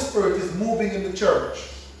Holy Spirit is moving in the church,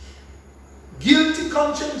 guilty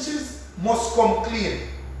consciences must come clean.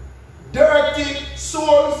 Dirty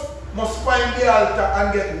souls must find the altar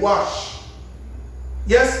and get washed.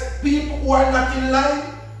 Yes, people who are not in line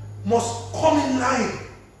must come in line.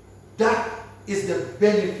 That is the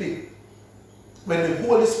benefit. When the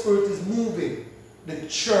Holy Spirit is moving, the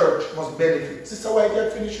church must benefit. Sister White, you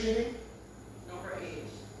finished reading? Number 8.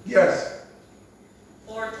 Yes.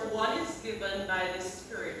 For to one is given by the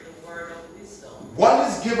Spirit the word of wisdom. One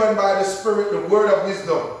is given by the Spirit the word of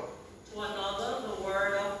wisdom. To another the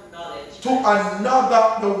word of knowledge. To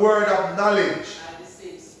another the word of knowledge. By the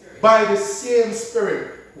same Spirit. By the same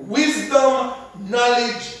Spirit. Wisdom,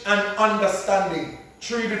 knowledge, and understanding.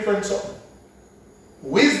 3 different something.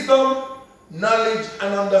 Wisdom, knowledge,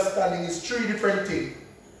 and understanding is 3 different things.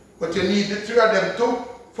 But you need the 3 of them to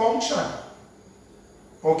function.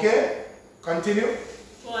 Okay? Continue.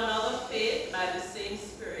 To another faith by the same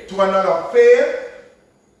Spirit. To another faith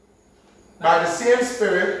by the same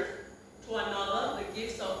Spirit. To another the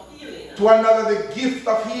gifts of healing. To another the gift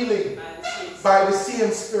of healing By by the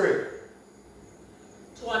same Spirit. the same Spirit.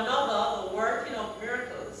 To another the working of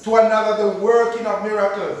miracles. To another the working of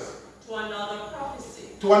miracles. To another prophecy.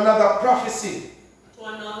 To another prophecy. To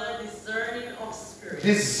another discerning of spirits.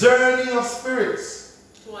 Discerning of spirits.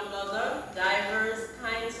 To another diverse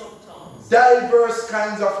kinds of tongues. Diverse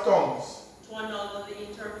kinds of tongues. To another the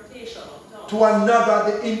interpretation of tongues. To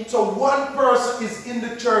another, so one person is in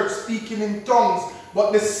the church speaking in tongues,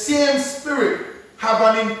 but the same Spirit have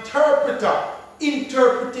an interpreter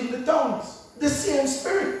interpreting the tongues. The same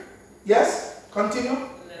Spirit. Yes? Continue. 11.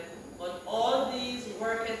 But all these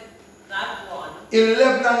worketh that one.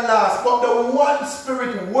 11 and last. But the one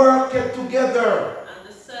Spirit worketh together. And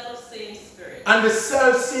the self-same Spirit. And the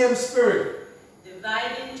self-same Spirit.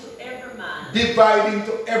 Dividing to every man. Dividing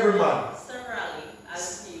to every man. Severally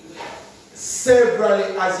as he will.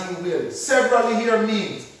 Severally as he will. Severally here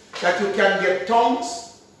means that you can get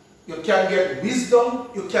tongues, You can get wisdom,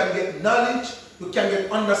 you can get knowledge, you can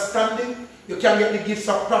get understanding, you can get the gifts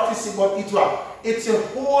of prophecy, but it's a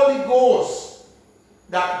Holy Ghost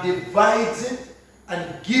that divides it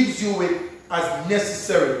and gives you it as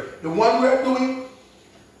necessary. The one we're doing,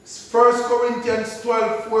 1 Corinthians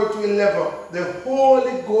 12, 4 to 11, the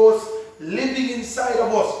Holy Ghost living inside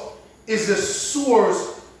of us is the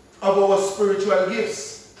source of our spiritual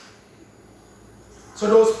gifts. So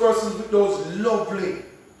those persons with those lovely,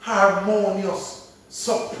 harmonious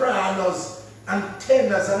sopranos and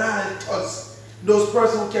tenors and altos, those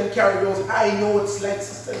persons who can carry those high notes like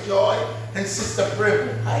Sister Joy and Sister Prem,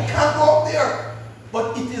 I can't go up there.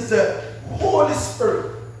 But it is the Holy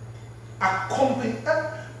Spirit accompanying.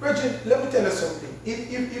 Bridget, let me tell you something.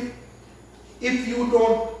 If you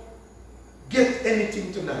don't get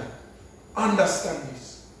anything tonight, understand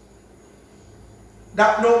this.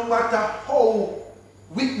 That no matter how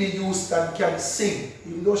Whitney Houston can sing,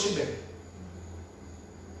 even though she did,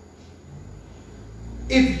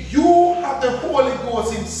 if you have the Holy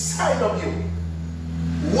Ghost inside of you,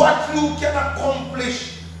 what you can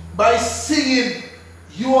accomplish by singing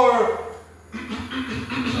your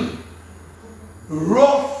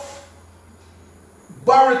rough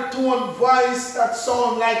baritone voice that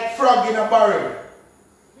sounds like frog in a barrel.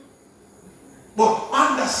 But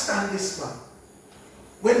understand this, man.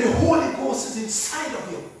 When the Holy Ghost is inside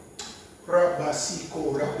of you,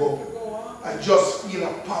 I just feel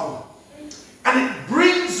a power. And it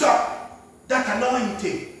brings up that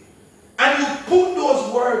anointing. And you put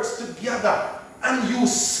those words together and you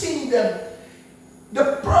sing them.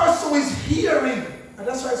 The person who is hearing, and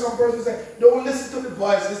that's why some persons say, don't listen to the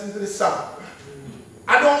voice, listen to the sound.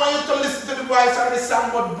 I don't want you to listen to the voice or the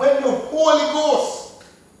sound, but when the Holy Ghost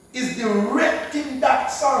is directing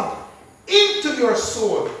that sound into your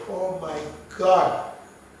soul, oh my God,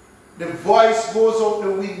 the voice goes out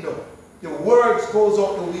the window, the words goes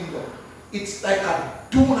out the window. It's like a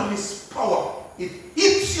dunamis power. It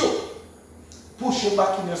hits you, push you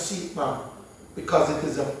back in your seat, man, because it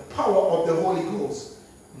is the power of the Holy Ghost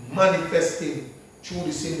manifesting through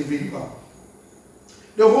this individual.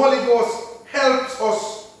 The Holy Ghost helps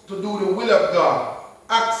us to do the will of God.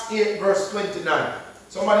 Acts 8 verse 29.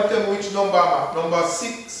 Somebody tell me which number I'm at. Number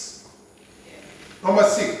 6. Number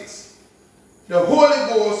 6. The Holy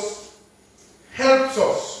Ghost helps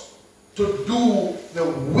us to do the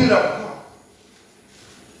will of God.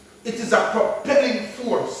 It is a propelling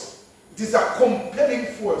force. It is a compelling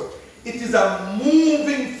force. It is a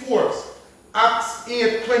moving force. Acts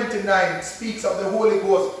 8:29 speaks of the Holy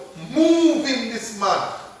Ghost moving this man.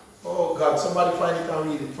 Oh God, somebody find it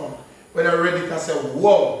and read it from. When I read it, I said,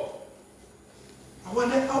 whoa. I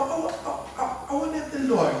wonder if the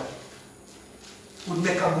Lord would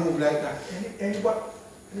make a move like that.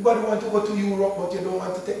 Anybody want to go to Europe but you don't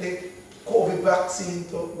want to take the COVID vaccine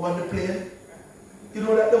to go on the plane? You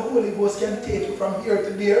know that the Holy Ghost can take you from here to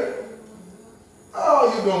there?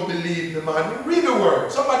 Oh, you don't believe me, man. Read the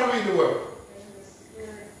word. Somebody read the word.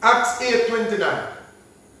 Acts 8:29.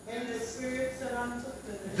 Then the Spirit said unto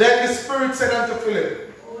Philip, Then the Spirit said unto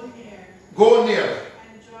Philip, Go near,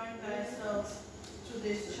 and join thyself to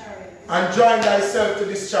this chariot. And join thyself to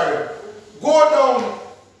this chariot. Go down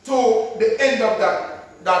to the end of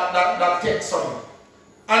that text on it.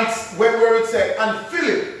 And where it said, and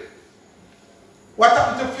Philip. What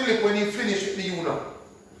happened to Philip when he finished with the eunuch?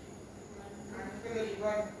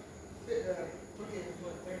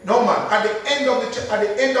 No man, at the end of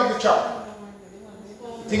the chapter.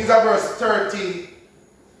 Things are verse 30.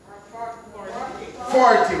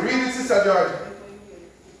 40. Read it, Sister George.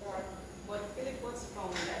 But Philip was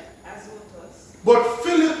found at Azotus. But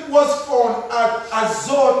Philip was found at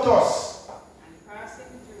Azotus.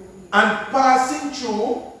 And passing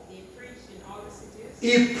through. He preached in all the cities.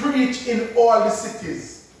 He preached in all the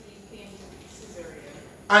cities. He came to Caesarea.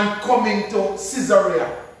 And coming to Caesarea.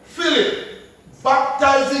 Philip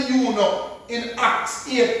baptized the eunuch in Acts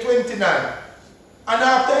 8:29. And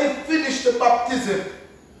after he finished the baptism,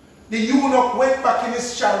 the eunuch went back in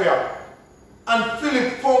his chariot. And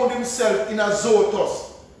Philip found himself in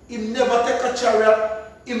Azotus. He never take a chariot,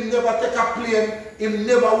 he never take a plane, he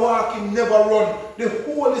never walk, he never run. The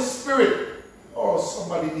Holy Spirit. Oh,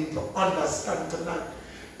 somebody need to understand tonight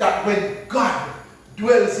that when God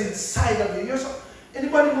dwells inside of you,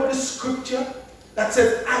 anybody know the scripture that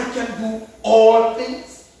says, I can do all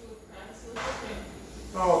things?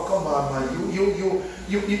 Oh, come on, man.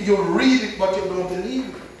 You read it, but you don't believe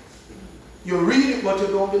it. You read it, but you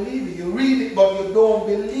don't believe it. You read it, but you don't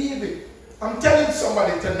believe it. I'm telling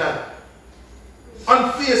somebody tonight,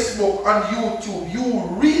 on Facebook, on YouTube, you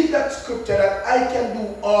read that scripture that I can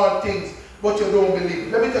do all things. but you don't believe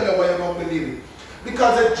it. Let me tell you why you don't believe it.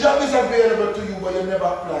 Because a job is available to you, but you never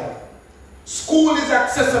apply. School is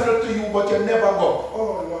accessible to you, but you never go.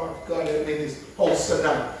 Oh Lord God, I made this house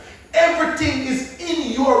tonight. Everything is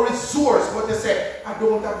in your resource, but you say, I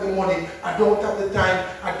don't have the money, I don't have the time,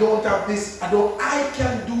 I don't have this, I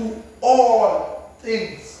can do all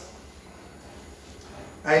things.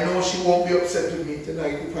 I know she won't be upset with me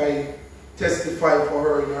tonight if I testify for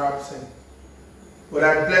her in her absence. But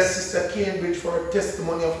I bless Sister Cambridge for her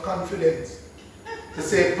testimony of confidence. To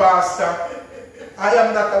say, Pastor, I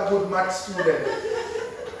am not a good math student.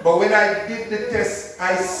 But when I did the test,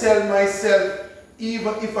 I sell myself.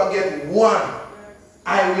 Even if I get 1,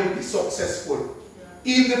 I will be successful.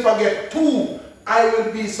 Even if I get 2, I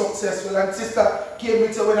will be successful. And Sister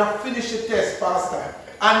Cambridge said, when I finish the test, Pastor,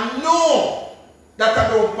 I know that I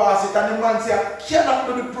don't pass it. And the man said, I cannot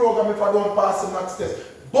do the program if I don't pass the maths test.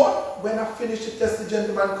 But when I finish the test, the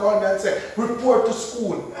gentleman called me and said, report to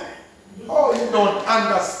school. Oh, you don't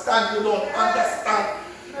understand. You don't understand.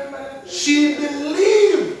 She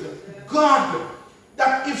believed God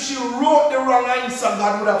that if she wrote the wrong answer,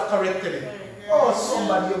 God would have corrected it. Oh,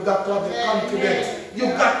 somebody, you got to have the confidence. You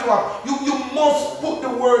got to have, you must put the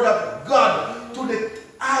word of God to the,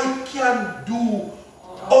 I can do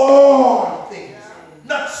all things.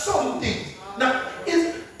 Not some things. Now,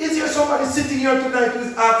 is there somebody sitting here tonight who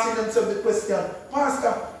is asking themselves the question,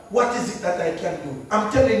 Pastor, what is it that I can do? I'm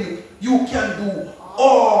telling you, you can do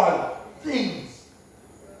all things.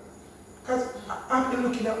 Because I've been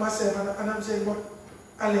looking at myself and I'm saying, but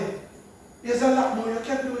Alan, there's a lot more you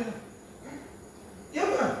can do. Yeah,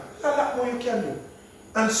 man, there's a lot more you can do.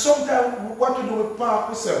 And sometimes what we do, we park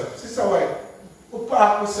ourselves. Sister White, we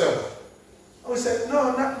park ourselves. And we say,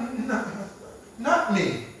 no, not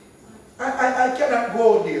me. I cannot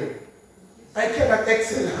go there. I cannot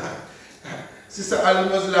excel. Sister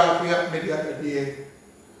Alan was laughing at me the other day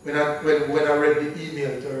when I read the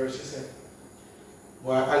email to her. She said,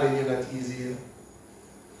 well, Alan, you're not easy. You know?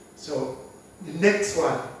 So, the next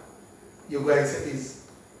one you're going to say is,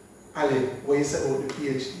 Alan, what you said about the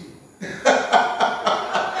PhD?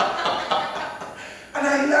 And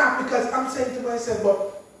I laugh because I'm saying to myself,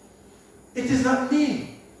 but it is not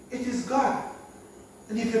me, it is God.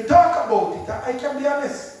 And if you talk about it, I can be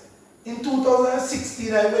honest. In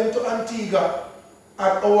 2016, I went to Antigua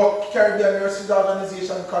at our Caribbean Nurses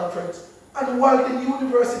Organization conference, and Walden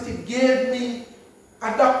University gave me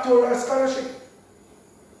a doctoral scholarship.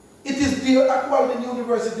 It is there at Walden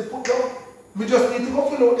University put down. We just need to go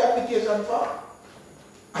fill out the application form.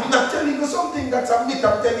 I'm not telling you something that's a myth,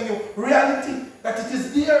 I'm telling you reality, that it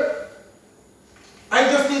is there.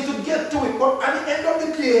 I just need to get to it. But at the end of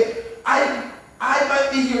the day, I might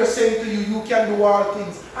be here saying to you, you can do all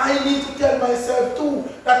things. I need to tell myself too,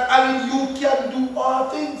 that you can do all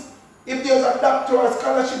things. If there's a doctoral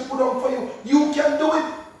scholarship put on for you, you can do it.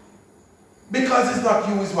 Because it's not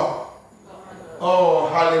you, it's what? Oh,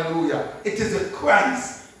 hallelujah. It is a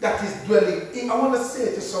Christ that is dwelling in. I want to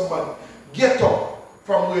say to somebody, get up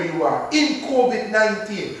from where you are. In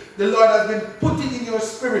COVID-19, the Lord has been putting in your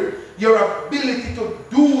spirit your ability to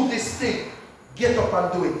do this thing. Get up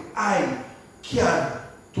and do it. I can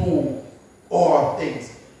do all things.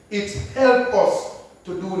 It helps us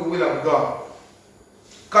to do the will of God.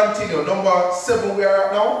 Continue. Number 7 we are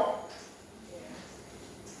at now.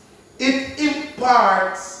 It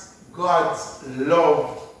imparts God's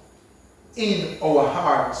love in our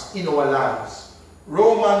hearts, in our lives.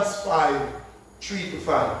 Romans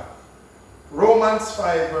 5:3-5. Romans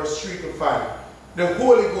 5 verse 3-5. The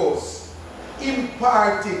Holy Ghost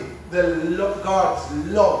imparting God's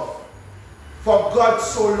love. For God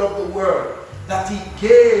so loved the world that he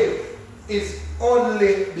gave his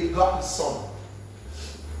only begotten Son.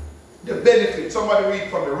 The benefit. Somebody read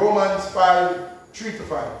from me. Romans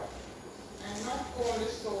 5:3-5.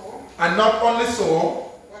 And not only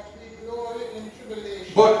so, but we glory in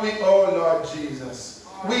tribulation. But we, oh Lord Jesus,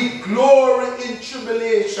 we glory in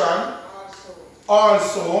tribulation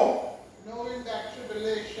also, knowing that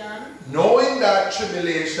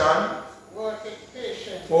tribulation worketh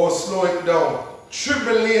patience. Oh, slow it down.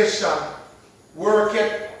 Tribulation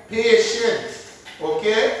worketh patience.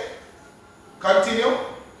 Okay? Continue.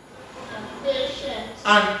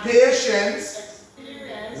 And patience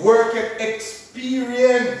worketh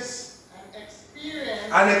experience.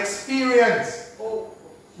 And experience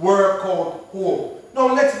work out hope.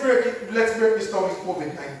 Now let's break this down with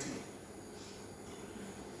COVID-19.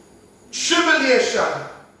 Tribulation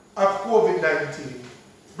of COVID-19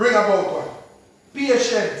 bring about what?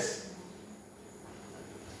 Patience.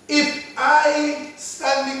 If I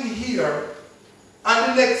standing here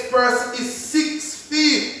and the next person is 6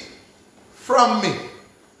 feet from me.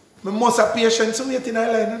 I must have patience to wait in a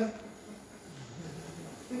line.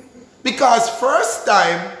 Because first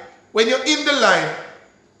time, when you're in the line,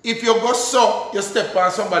 if you go so, you step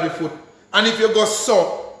on somebody's foot. And if you go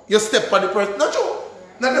so, you step on the person. Not true.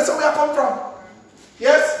 Now that's where I come from.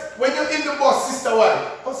 Yes? When you're in the bus, Sister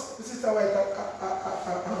White. Oh, Sister White,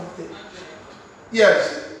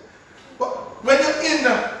 yes. But when you're in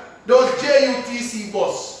those JUTC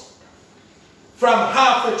bus, from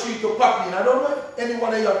Harbour to Papine, I don't know if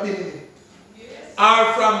anyone of you have been in it. Yes.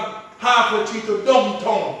 Or from Harbour to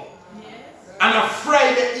downtown. Yes. And a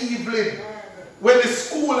Friday evening, when the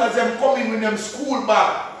school has them coming with them school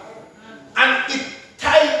bag, and it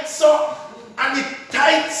tights up, and it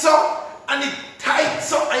tights up, and it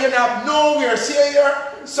tights up, and you have nowhere. See here?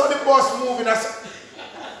 So the bus moving. That's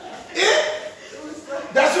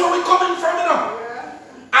where we're coming from, you know.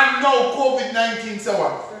 And now COVID-19, so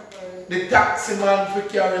what? The taxi man for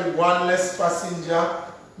carrying one less passenger,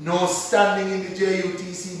 no standing in the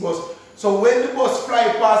JUTC bus. So when the bus fly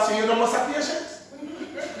past you, you don't must have patience.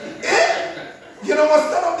 You don't must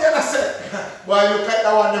stand up there and say, boy, look at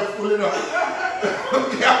that one, they're full, you know.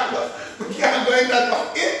 we can't go in that one.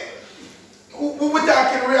 We're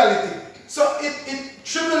talking reality. So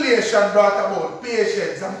tribulation brought about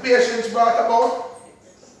patience, and patience brought about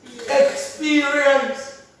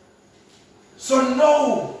experience. So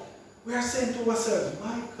now, we are saying to ourselves,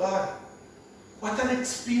 my God, what an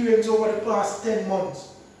experience over the past 10 months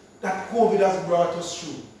that COVID has brought us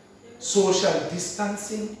through. Social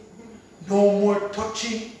distancing, no more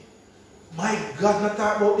touching. My God, not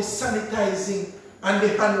talk about the sanitizing and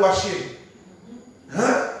the hand washing.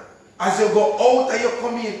 Huh? As you go out and you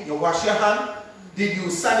come in, you wash your hand. Did you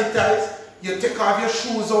sanitize? You take off your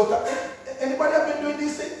shoes out. Anybody have been doing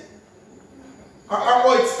these things?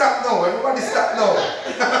 Oh, it's stopped now. Everybody stop now.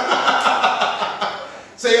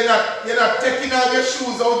 So you're not taking off your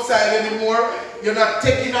shoes outside anymore. You're not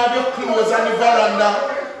taking off your clothes on the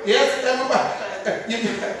veranda. Yes, everybody.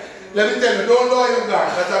 Let me tell you, don't lower your guard.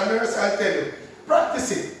 As a nurse, I'll tell you.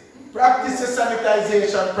 Practice it. Practice your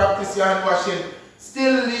sanitization. Practice your hand washing.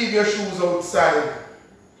 Still leave your shoes outside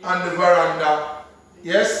on the veranda.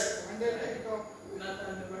 Yes?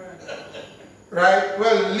 Right?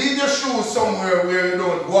 Well, leave your shoes somewhere where you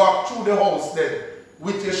don't walk through the house then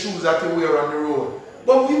with your shoes that you wear on the road.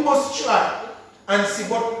 But we must try and see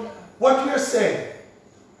what we are saying.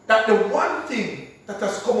 That the one thing that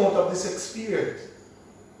has come out of this experience,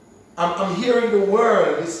 I'm hearing the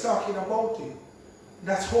world is talking about it.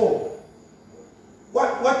 That's hope.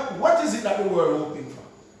 What is it that the world hoping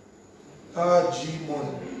for?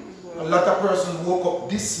 G-Money. A lot of persons woke up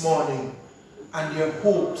this morning and their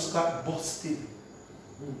hopes got busted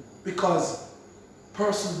because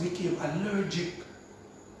persons became allergic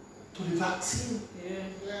to the vaccine.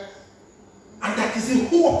 Yeah. And that is a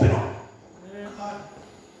hope, you know. Yeah.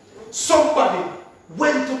 Somebody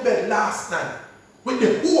went to bed last night with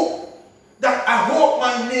the hope that I hope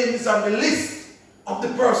my name is on the list of the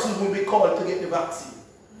persons who will be called to get the vaccine.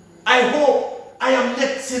 I hope I am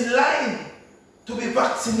next in line to be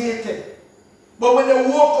vaccinated. But when they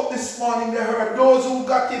woke up this morning, they heard those who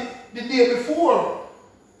got it the day before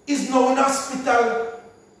is now in hospital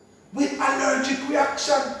with allergic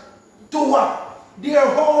reaction to what?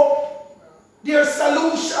 Their hope, their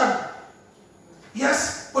solution.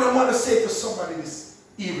 Yes, but I want to say to somebody this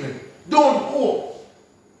evening, don't hope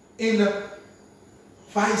in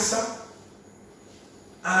Pfizer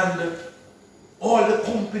and all the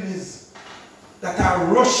companies that are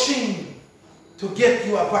rushing to get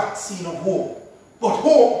you a vaccine of hope. But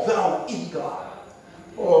hope thou in God.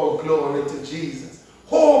 Oh, glory to Jesus.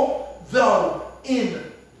 Hope thou in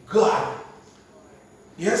God.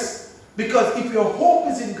 Yes? Because if your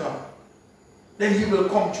hope is in God, then He will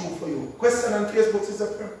come true for you. Question on Facebook, Sister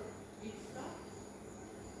Prayer.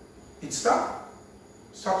 It stopped.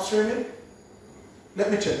 Stop streaming?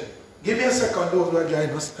 Let me check. Give me a second, those who are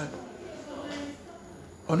joining us.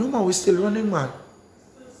 Oh no, man, we're still running, man.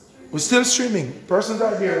 We're still streaming. Persons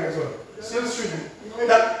are here as well. Still streaming.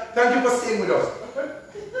 Thank you for staying with us.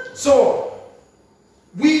 So,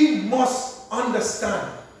 we must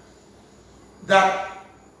understand that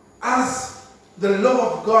as the love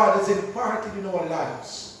of God is imparted in our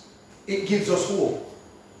lives, it gives us hope.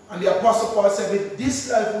 And the Apostle Paul said, with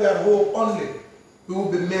this life we had hope only, we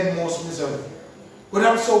will be made most miserable. But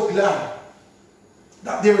I'm so glad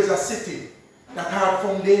that there is a city that had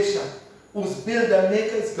foundation, whose builder and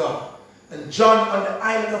maker is God. And John on the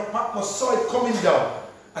island of Patmos saw it coming down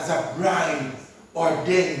as a bride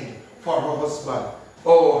ordained for her husband.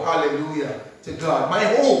 Oh, hallelujah to God. My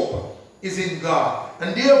hope is in God.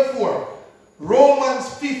 And therefore, Romans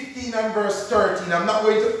 15 and verse 13. I'm not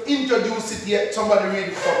going to introduce it yet. Somebody read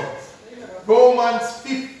it for me. Romans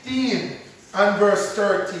 15 and verse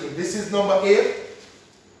 13. This is number 8.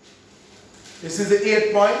 This is the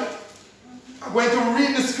 8th point. I'm going to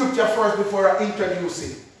read the scripture first before I introduce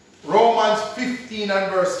it. Romans 15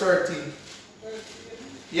 and verse 13.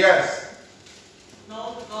 Yes.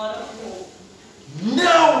 Now the God of hope.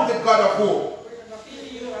 Now the God of hope. Fill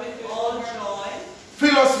you with all joy.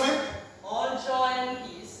 Fill us with all joy and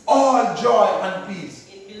peace. All joy and peace.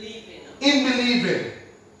 In believing. In believing.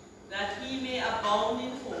 That he may abound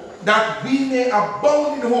in hope. That we may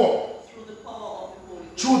abound in hope. Through the power of the Holy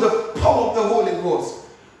Ghost. Through the power of the Holy Ghost.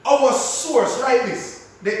 Our source, write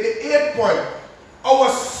this. The 8th point. Our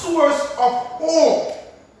source of hope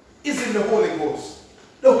is in the Holy Ghost.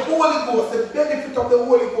 The Holy Ghost, the benefit of the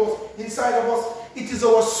Holy Ghost inside of us, it is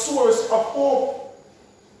our source of hope.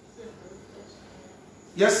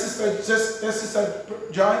 Yes, Sister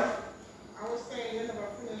Joy? I was saying you never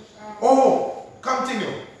finished. Oh,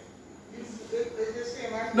 continue. It's the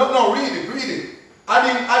same as No, read it.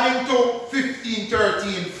 Adding to 15,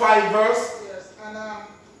 13, 5 verse. Yes, and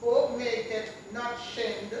hope maketh not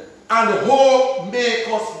ashamed. And hope make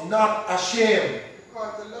us not ashamed.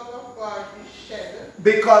 Because the love of God is shed.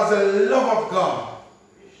 Because the love of God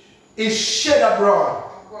is shed abroad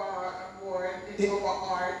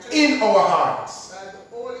in our hearts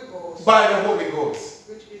by the Holy Ghost,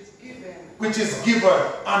 which is given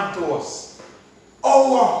unto us.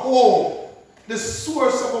 Our hope, the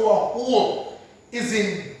source of our hope, is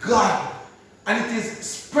in God, and it is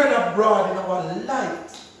spread abroad in our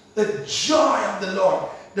life. The joy of the Lord,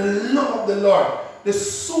 the love of the Lord, the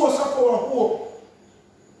source of our hope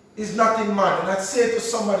is not in man. And I say to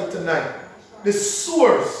somebody tonight, the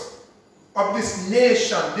source of this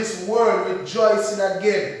nation, this world rejoicing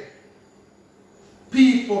again,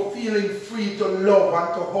 people feeling free to love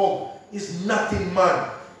and to hug, is not in man.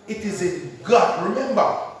 It is in God.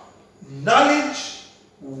 Remember, knowledge,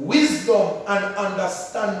 wisdom, and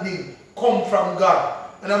understanding come from God.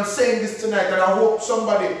 And I'm saying this tonight, and I hope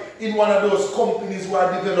somebody in one of those companies who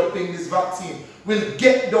are developing this vaccine will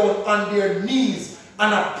get down on their knees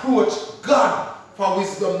and approach God for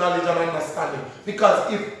wisdom, knowledge, and understanding.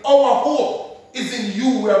 Because if our hope is in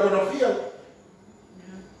you, we are going to fail.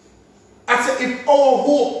 I said, if our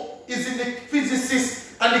hope is in the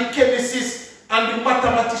physicists and the chemists and the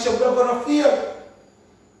mathematicians, we are going to fail.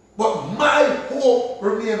 But my hope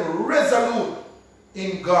remains resolute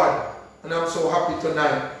in God. And I'm so happy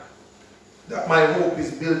tonight that my hope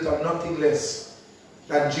is built on nothing less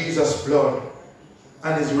than Jesus' blood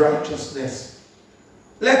and his righteousness.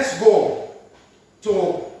 Let's go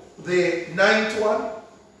to the 9th one,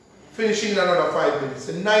 finishing in another 5 minutes.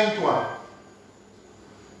 The 9th one.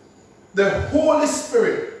 The Holy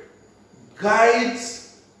Spirit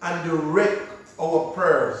guides and directs our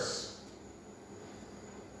prayers.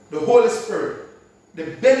 The Holy Spirit. The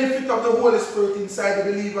benefit of the Holy Spirit inside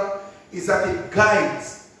the believer is that it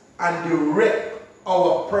guides and directs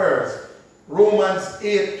our prayers. Romans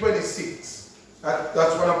 8:26.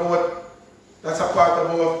 That's a part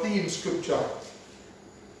of our theme scripture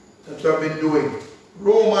that we have been doing.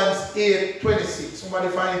 Romans 8:26. Somebody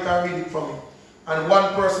find it and read it for me. And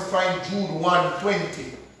one person find Jude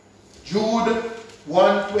 1:20. Jude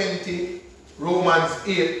 1:20, Romans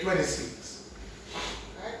 8:26.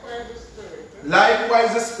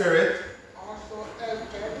 Likewise the Spirit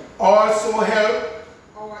also help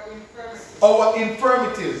our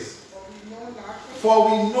infirmities. For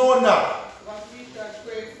we know not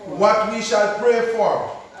what we shall pray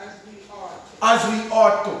for as we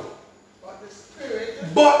ought to.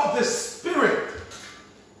 But the Spirit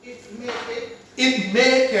it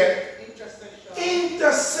maketh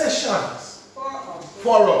intercessions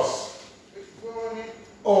for us.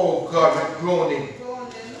 Oh God, with groaning.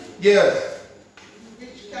 Yes.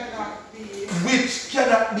 Which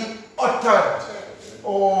cannot be uttered.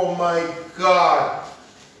 Oh my God.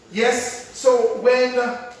 Yes, so when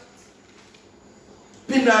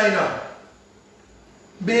Penina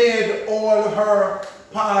made all her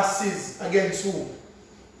passes against who?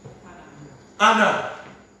 Anna.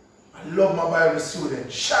 I love my Bible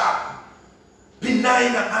student. Sharp.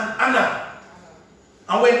 Penina and Anna.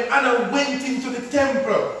 And when Anna went into the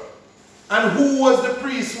temple, and who was the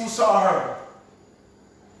priest who saw her?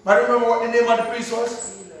 I remember what the name of the priest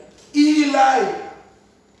was? Eli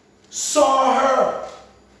saw her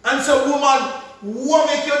and said, woman, what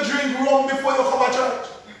make you drink rum before you come to church?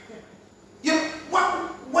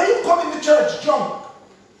 Why you come in the church drunk?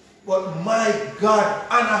 But my God,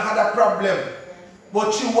 Anna had a problem.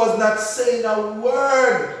 But she was not saying a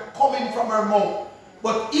word coming from her mouth.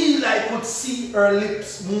 But Eli could see her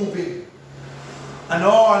lips moving. And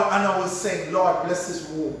all Anna was saying, Lord, bless this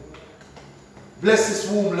womb. Bless this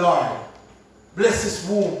womb, Lord. Bless this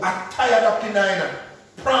womb. I tired of Penina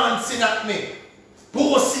prancing at me,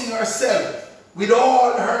 boasting herself with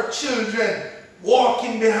all her children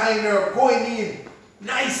walking behind her, going in.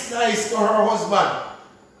 Nice to her husband.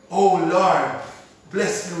 Oh Lord,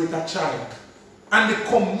 bless me with a child. And the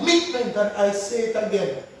commitment, and I say it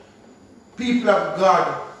again, people of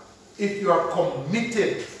God, if you are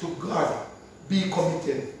committed to God, be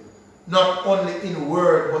committed. Not only in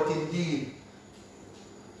word, but in deed.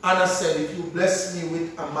 Anna said, if you bless me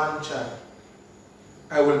with a man child,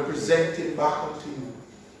 I will present him back unto you.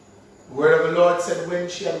 The word of the Lord said when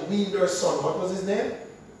she had weaned her son, what was his name?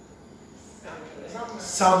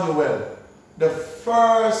 Samuel. The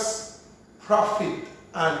first prophet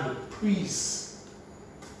and priest.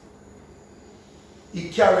 He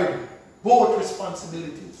carried both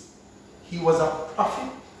responsibilities. He was a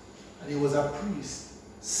prophet and he was a priest.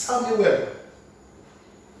 Samuel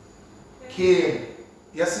came.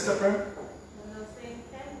 Yes, Sister Prem?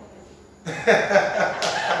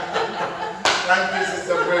 Thank you,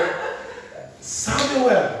 Sister Prem.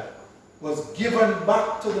 Samuel was given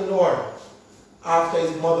back to the Lord after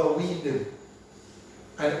his mother weaned him.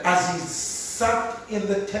 And as he sat in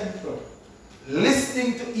the temple,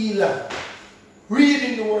 listening to Eli,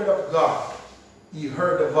 reading the word of God, he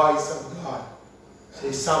heard the voice of God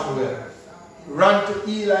say, Samuel. He ran to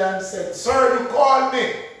Eli and said, Sir, you called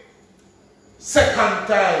me. Second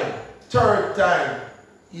time, third time.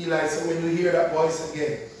 Eli said, when you hear that voice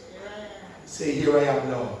again, say, here I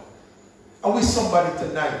am, Lord. Are we somebody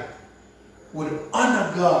tonight would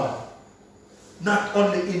honor God, not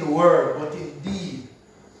only in word, but in deed,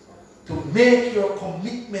 to make your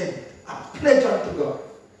commitment a pledge unto God,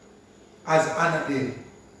 as Anna did.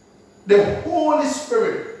 The Holy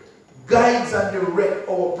Spirit guides and directs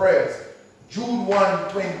our prayers. Jude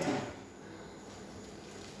 1:20.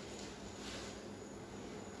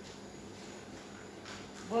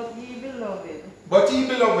 But ye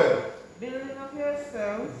beloved, building up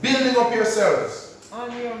yourselves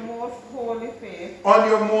on your most holy faith,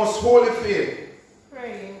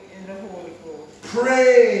 praying in the Holy Ghost.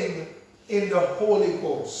 Praying in the Holy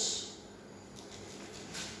Ghost.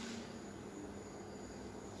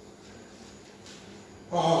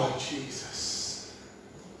 Oh, Jesus.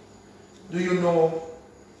 Do you know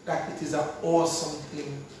that it is an awesome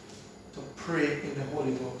thing to pray in the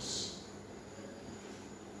Holy Ghost?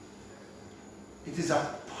 It is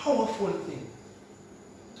a powerful thing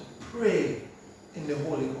to pray in the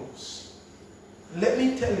Holy Ghost. Let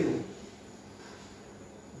me tell you,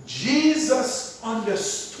 Jesus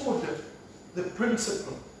understood the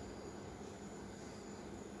principle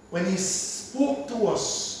when he spoke to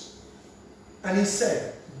us and he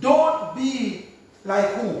said, don't be like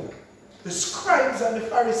who? The scribes and the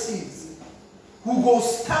Pharisees who go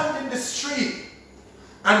stand in the street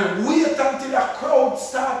and wait until a crowd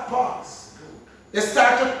start pass. They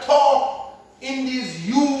start to talk in these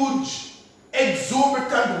huge,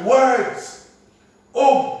 exorbitant words.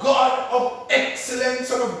 Oh God of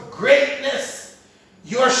excellence and of greatness,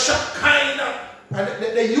 you're Shekinah. And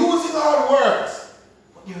they're using all words.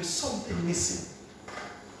 But there is something missing.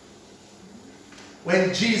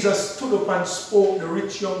 When Jesus stood up and spoke, the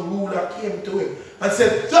rich young ruler came to him and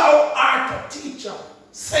said, thou art a teacher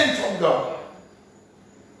sent from God.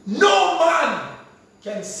 No man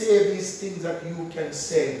can say these things that you can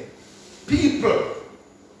say. People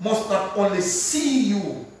must not only see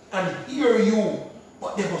you and hear you,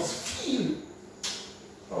 but they must feel.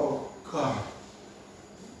 Oh God.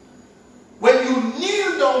 When you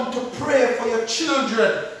kneel down to pray for your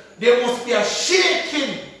children, there must be a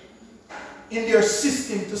shaking in their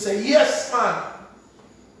system to say, yes, man.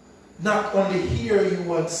 Not only hear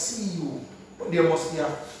you and see you, but there must be a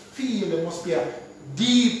feel, there must be a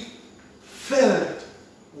deep felt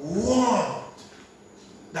want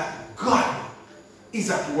that God is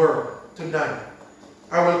at work tonight.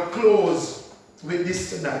 I will close with this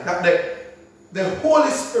tonight. That the Holy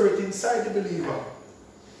Spirit inside the believer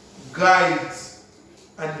guides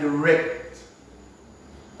and directs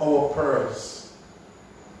our prayers.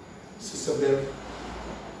 Sister Bev,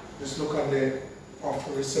 just look on the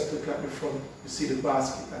offering receptacle at the front. You see the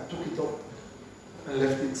basket. I took it up and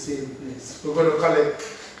left it same place. We're going to collect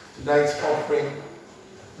tonight's offering.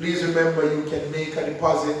 Please remember you can make a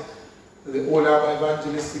deposit to the Harbour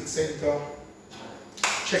Evangelistic Center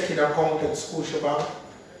checking account at Scotiabank.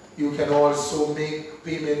 You can also make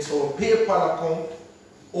payments on PayPal account.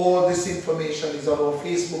 All this information is on our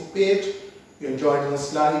Facebook page. You're joining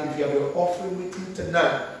us live. If you have your offering with you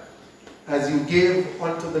tonight, as you gave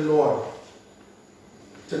unto the Lord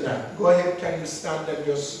tonight. Go ahead, can you stand and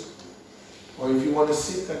just, or if you want to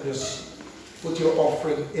sit and just put your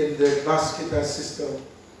offering in the basket as Sister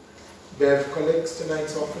Bev collects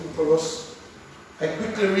tonight's offering for us. I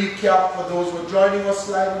quickly recap for those who are joining us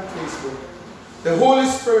live on Facebook. The Holy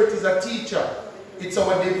Spirit is a teacher. It's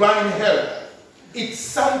our divine help. It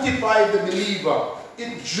sanctifies the believer.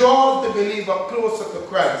 It draws the believer closer to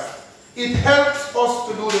Christ. It helps us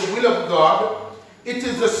to do the will of God. It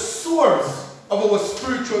is the source of our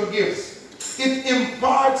spiritual gifts. It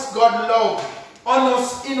imparts God's love on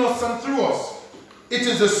us, in us, and through us. It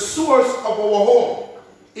is the source of our hope.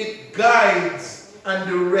 It guides and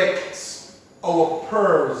directs our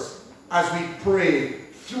prayers as we pray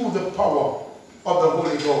through the power of the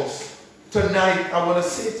Holy Ghost. Tonight, I want to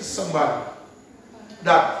say to somebody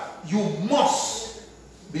that you must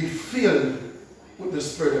be filled with the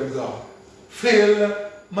Spirit of God. Fill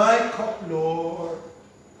my cup, Lord.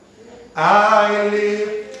 I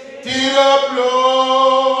lift it up,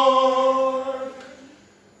 Lord.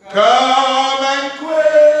 Come and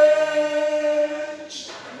quench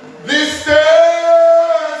this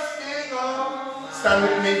thirsting of. Stand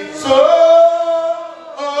with me. So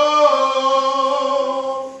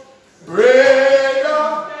bread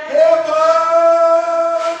of heaven,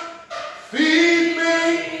 feed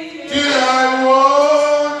me till I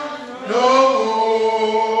want no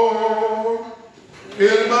more.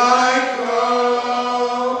 Fill my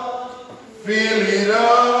cup, fill it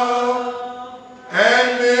up, and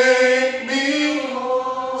make me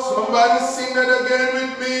whole. Somebody sing that again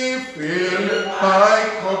with me. Fill my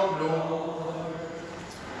cup, Lord.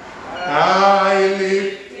 I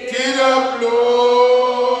lift it up,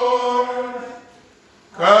 Lord.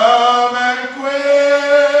 Come and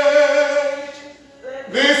quench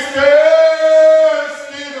this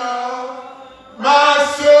thirsting of my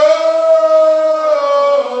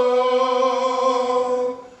soul.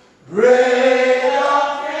 Bread of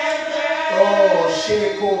heaven. Oh,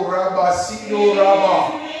 Sheko Rabba, Sino Rabba.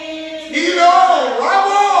 Hilo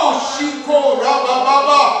Rabo, Shiko Rabba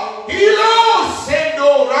Baba. Hilo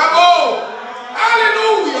Sendo Rabo.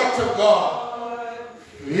 Hallelujah to God.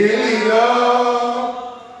 Fill it up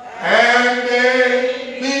and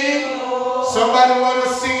make me. Somebody want to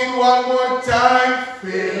sing it one more time?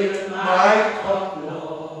 Fill my cup,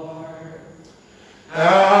 Lord. I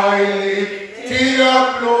lift it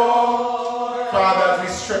up, Lord. Father, as we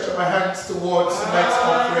stretch our hands towards tonight's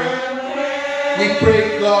offering, we pray,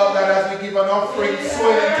 God, that as we give an offering,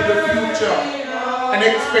 sowing into the future, an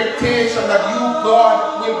expectation that you,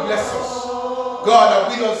 God, will bless us. God, that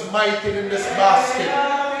will us mighty in this basket.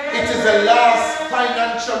 It is the last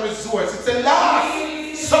financial resource. It's the last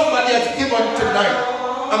somebody has given tonight.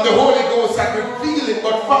 And the Holy Ghost has revealed it.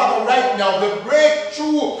 But Father, right now, the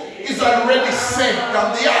breakthrough is already sent.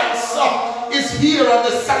 And the answer is here on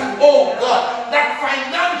the sun. Oh God, that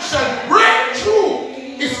financial breakthrough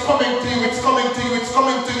is coming to you. It's coming to you. It's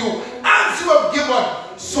coming to you. As you have given,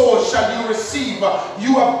 so shall you receive.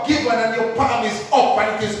 You have given and your palm is up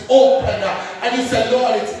and it is open. And you say,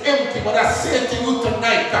 Lord, it's empty. But I say to you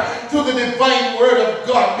tonight, through the divine word of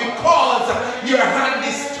God, because your hand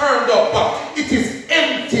is turned up, it is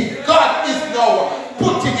empty. God is now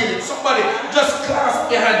putting in it. Somebody just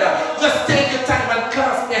clasp your hand. Just take your time and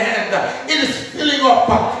clasp your hand. It is filling up.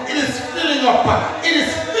 It is filling up. It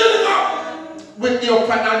is filling up with your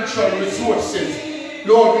financial resources.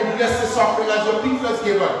 Lord, we bless this offering as your people has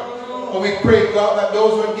given. And we pray, God, that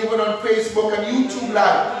those who have given on Facebook and YouTube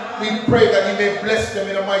Live, we pray that you may bless them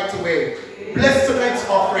in a mighty way. Bless tonight's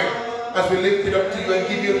offering as we lift it up to you and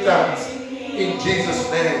give you thanks. In Jesus'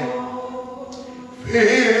 name.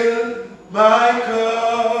 Fill my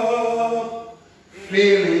cup,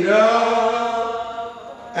 fill it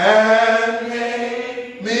up, and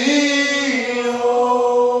make me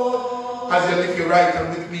whole. As you lift your right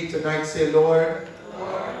hand with me tonight, say, Lord,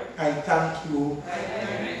 I thank you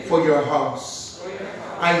for your house.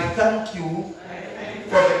 I thank you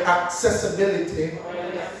for the accessibility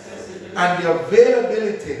and the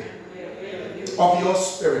availability of your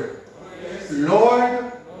Spirit.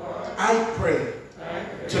 Lord, I pray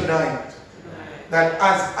tonight that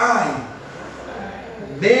as I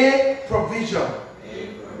make provision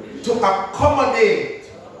to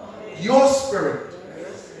accommodate your Spirit,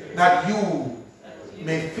 that you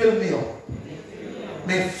may fill me up.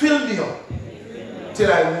 May fill me up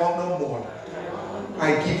till I want no more.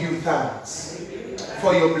 I give you thanks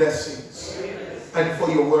for your blessings and for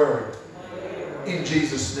your word. In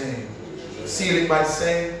Jesus' name. Seal it by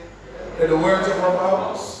saying that the words of our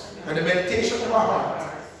mouths and the meditation of our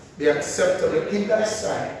heart be acceptable in thy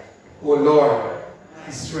sight, O Lord,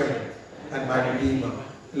 his strength and my Redeemer.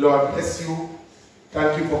 Lord bless you.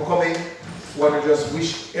 Thank you for coming. I want to just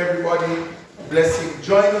wish everybody a blessing.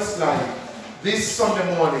 Join us live this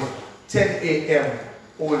Sunday morning, 10 a.m.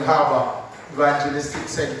 Old Harbour Evangelistic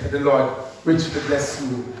Center. The Lord richly bless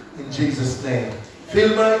you in Jesus' name.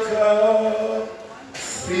 Fill my cup,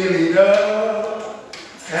 fill it up,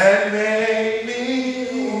 and make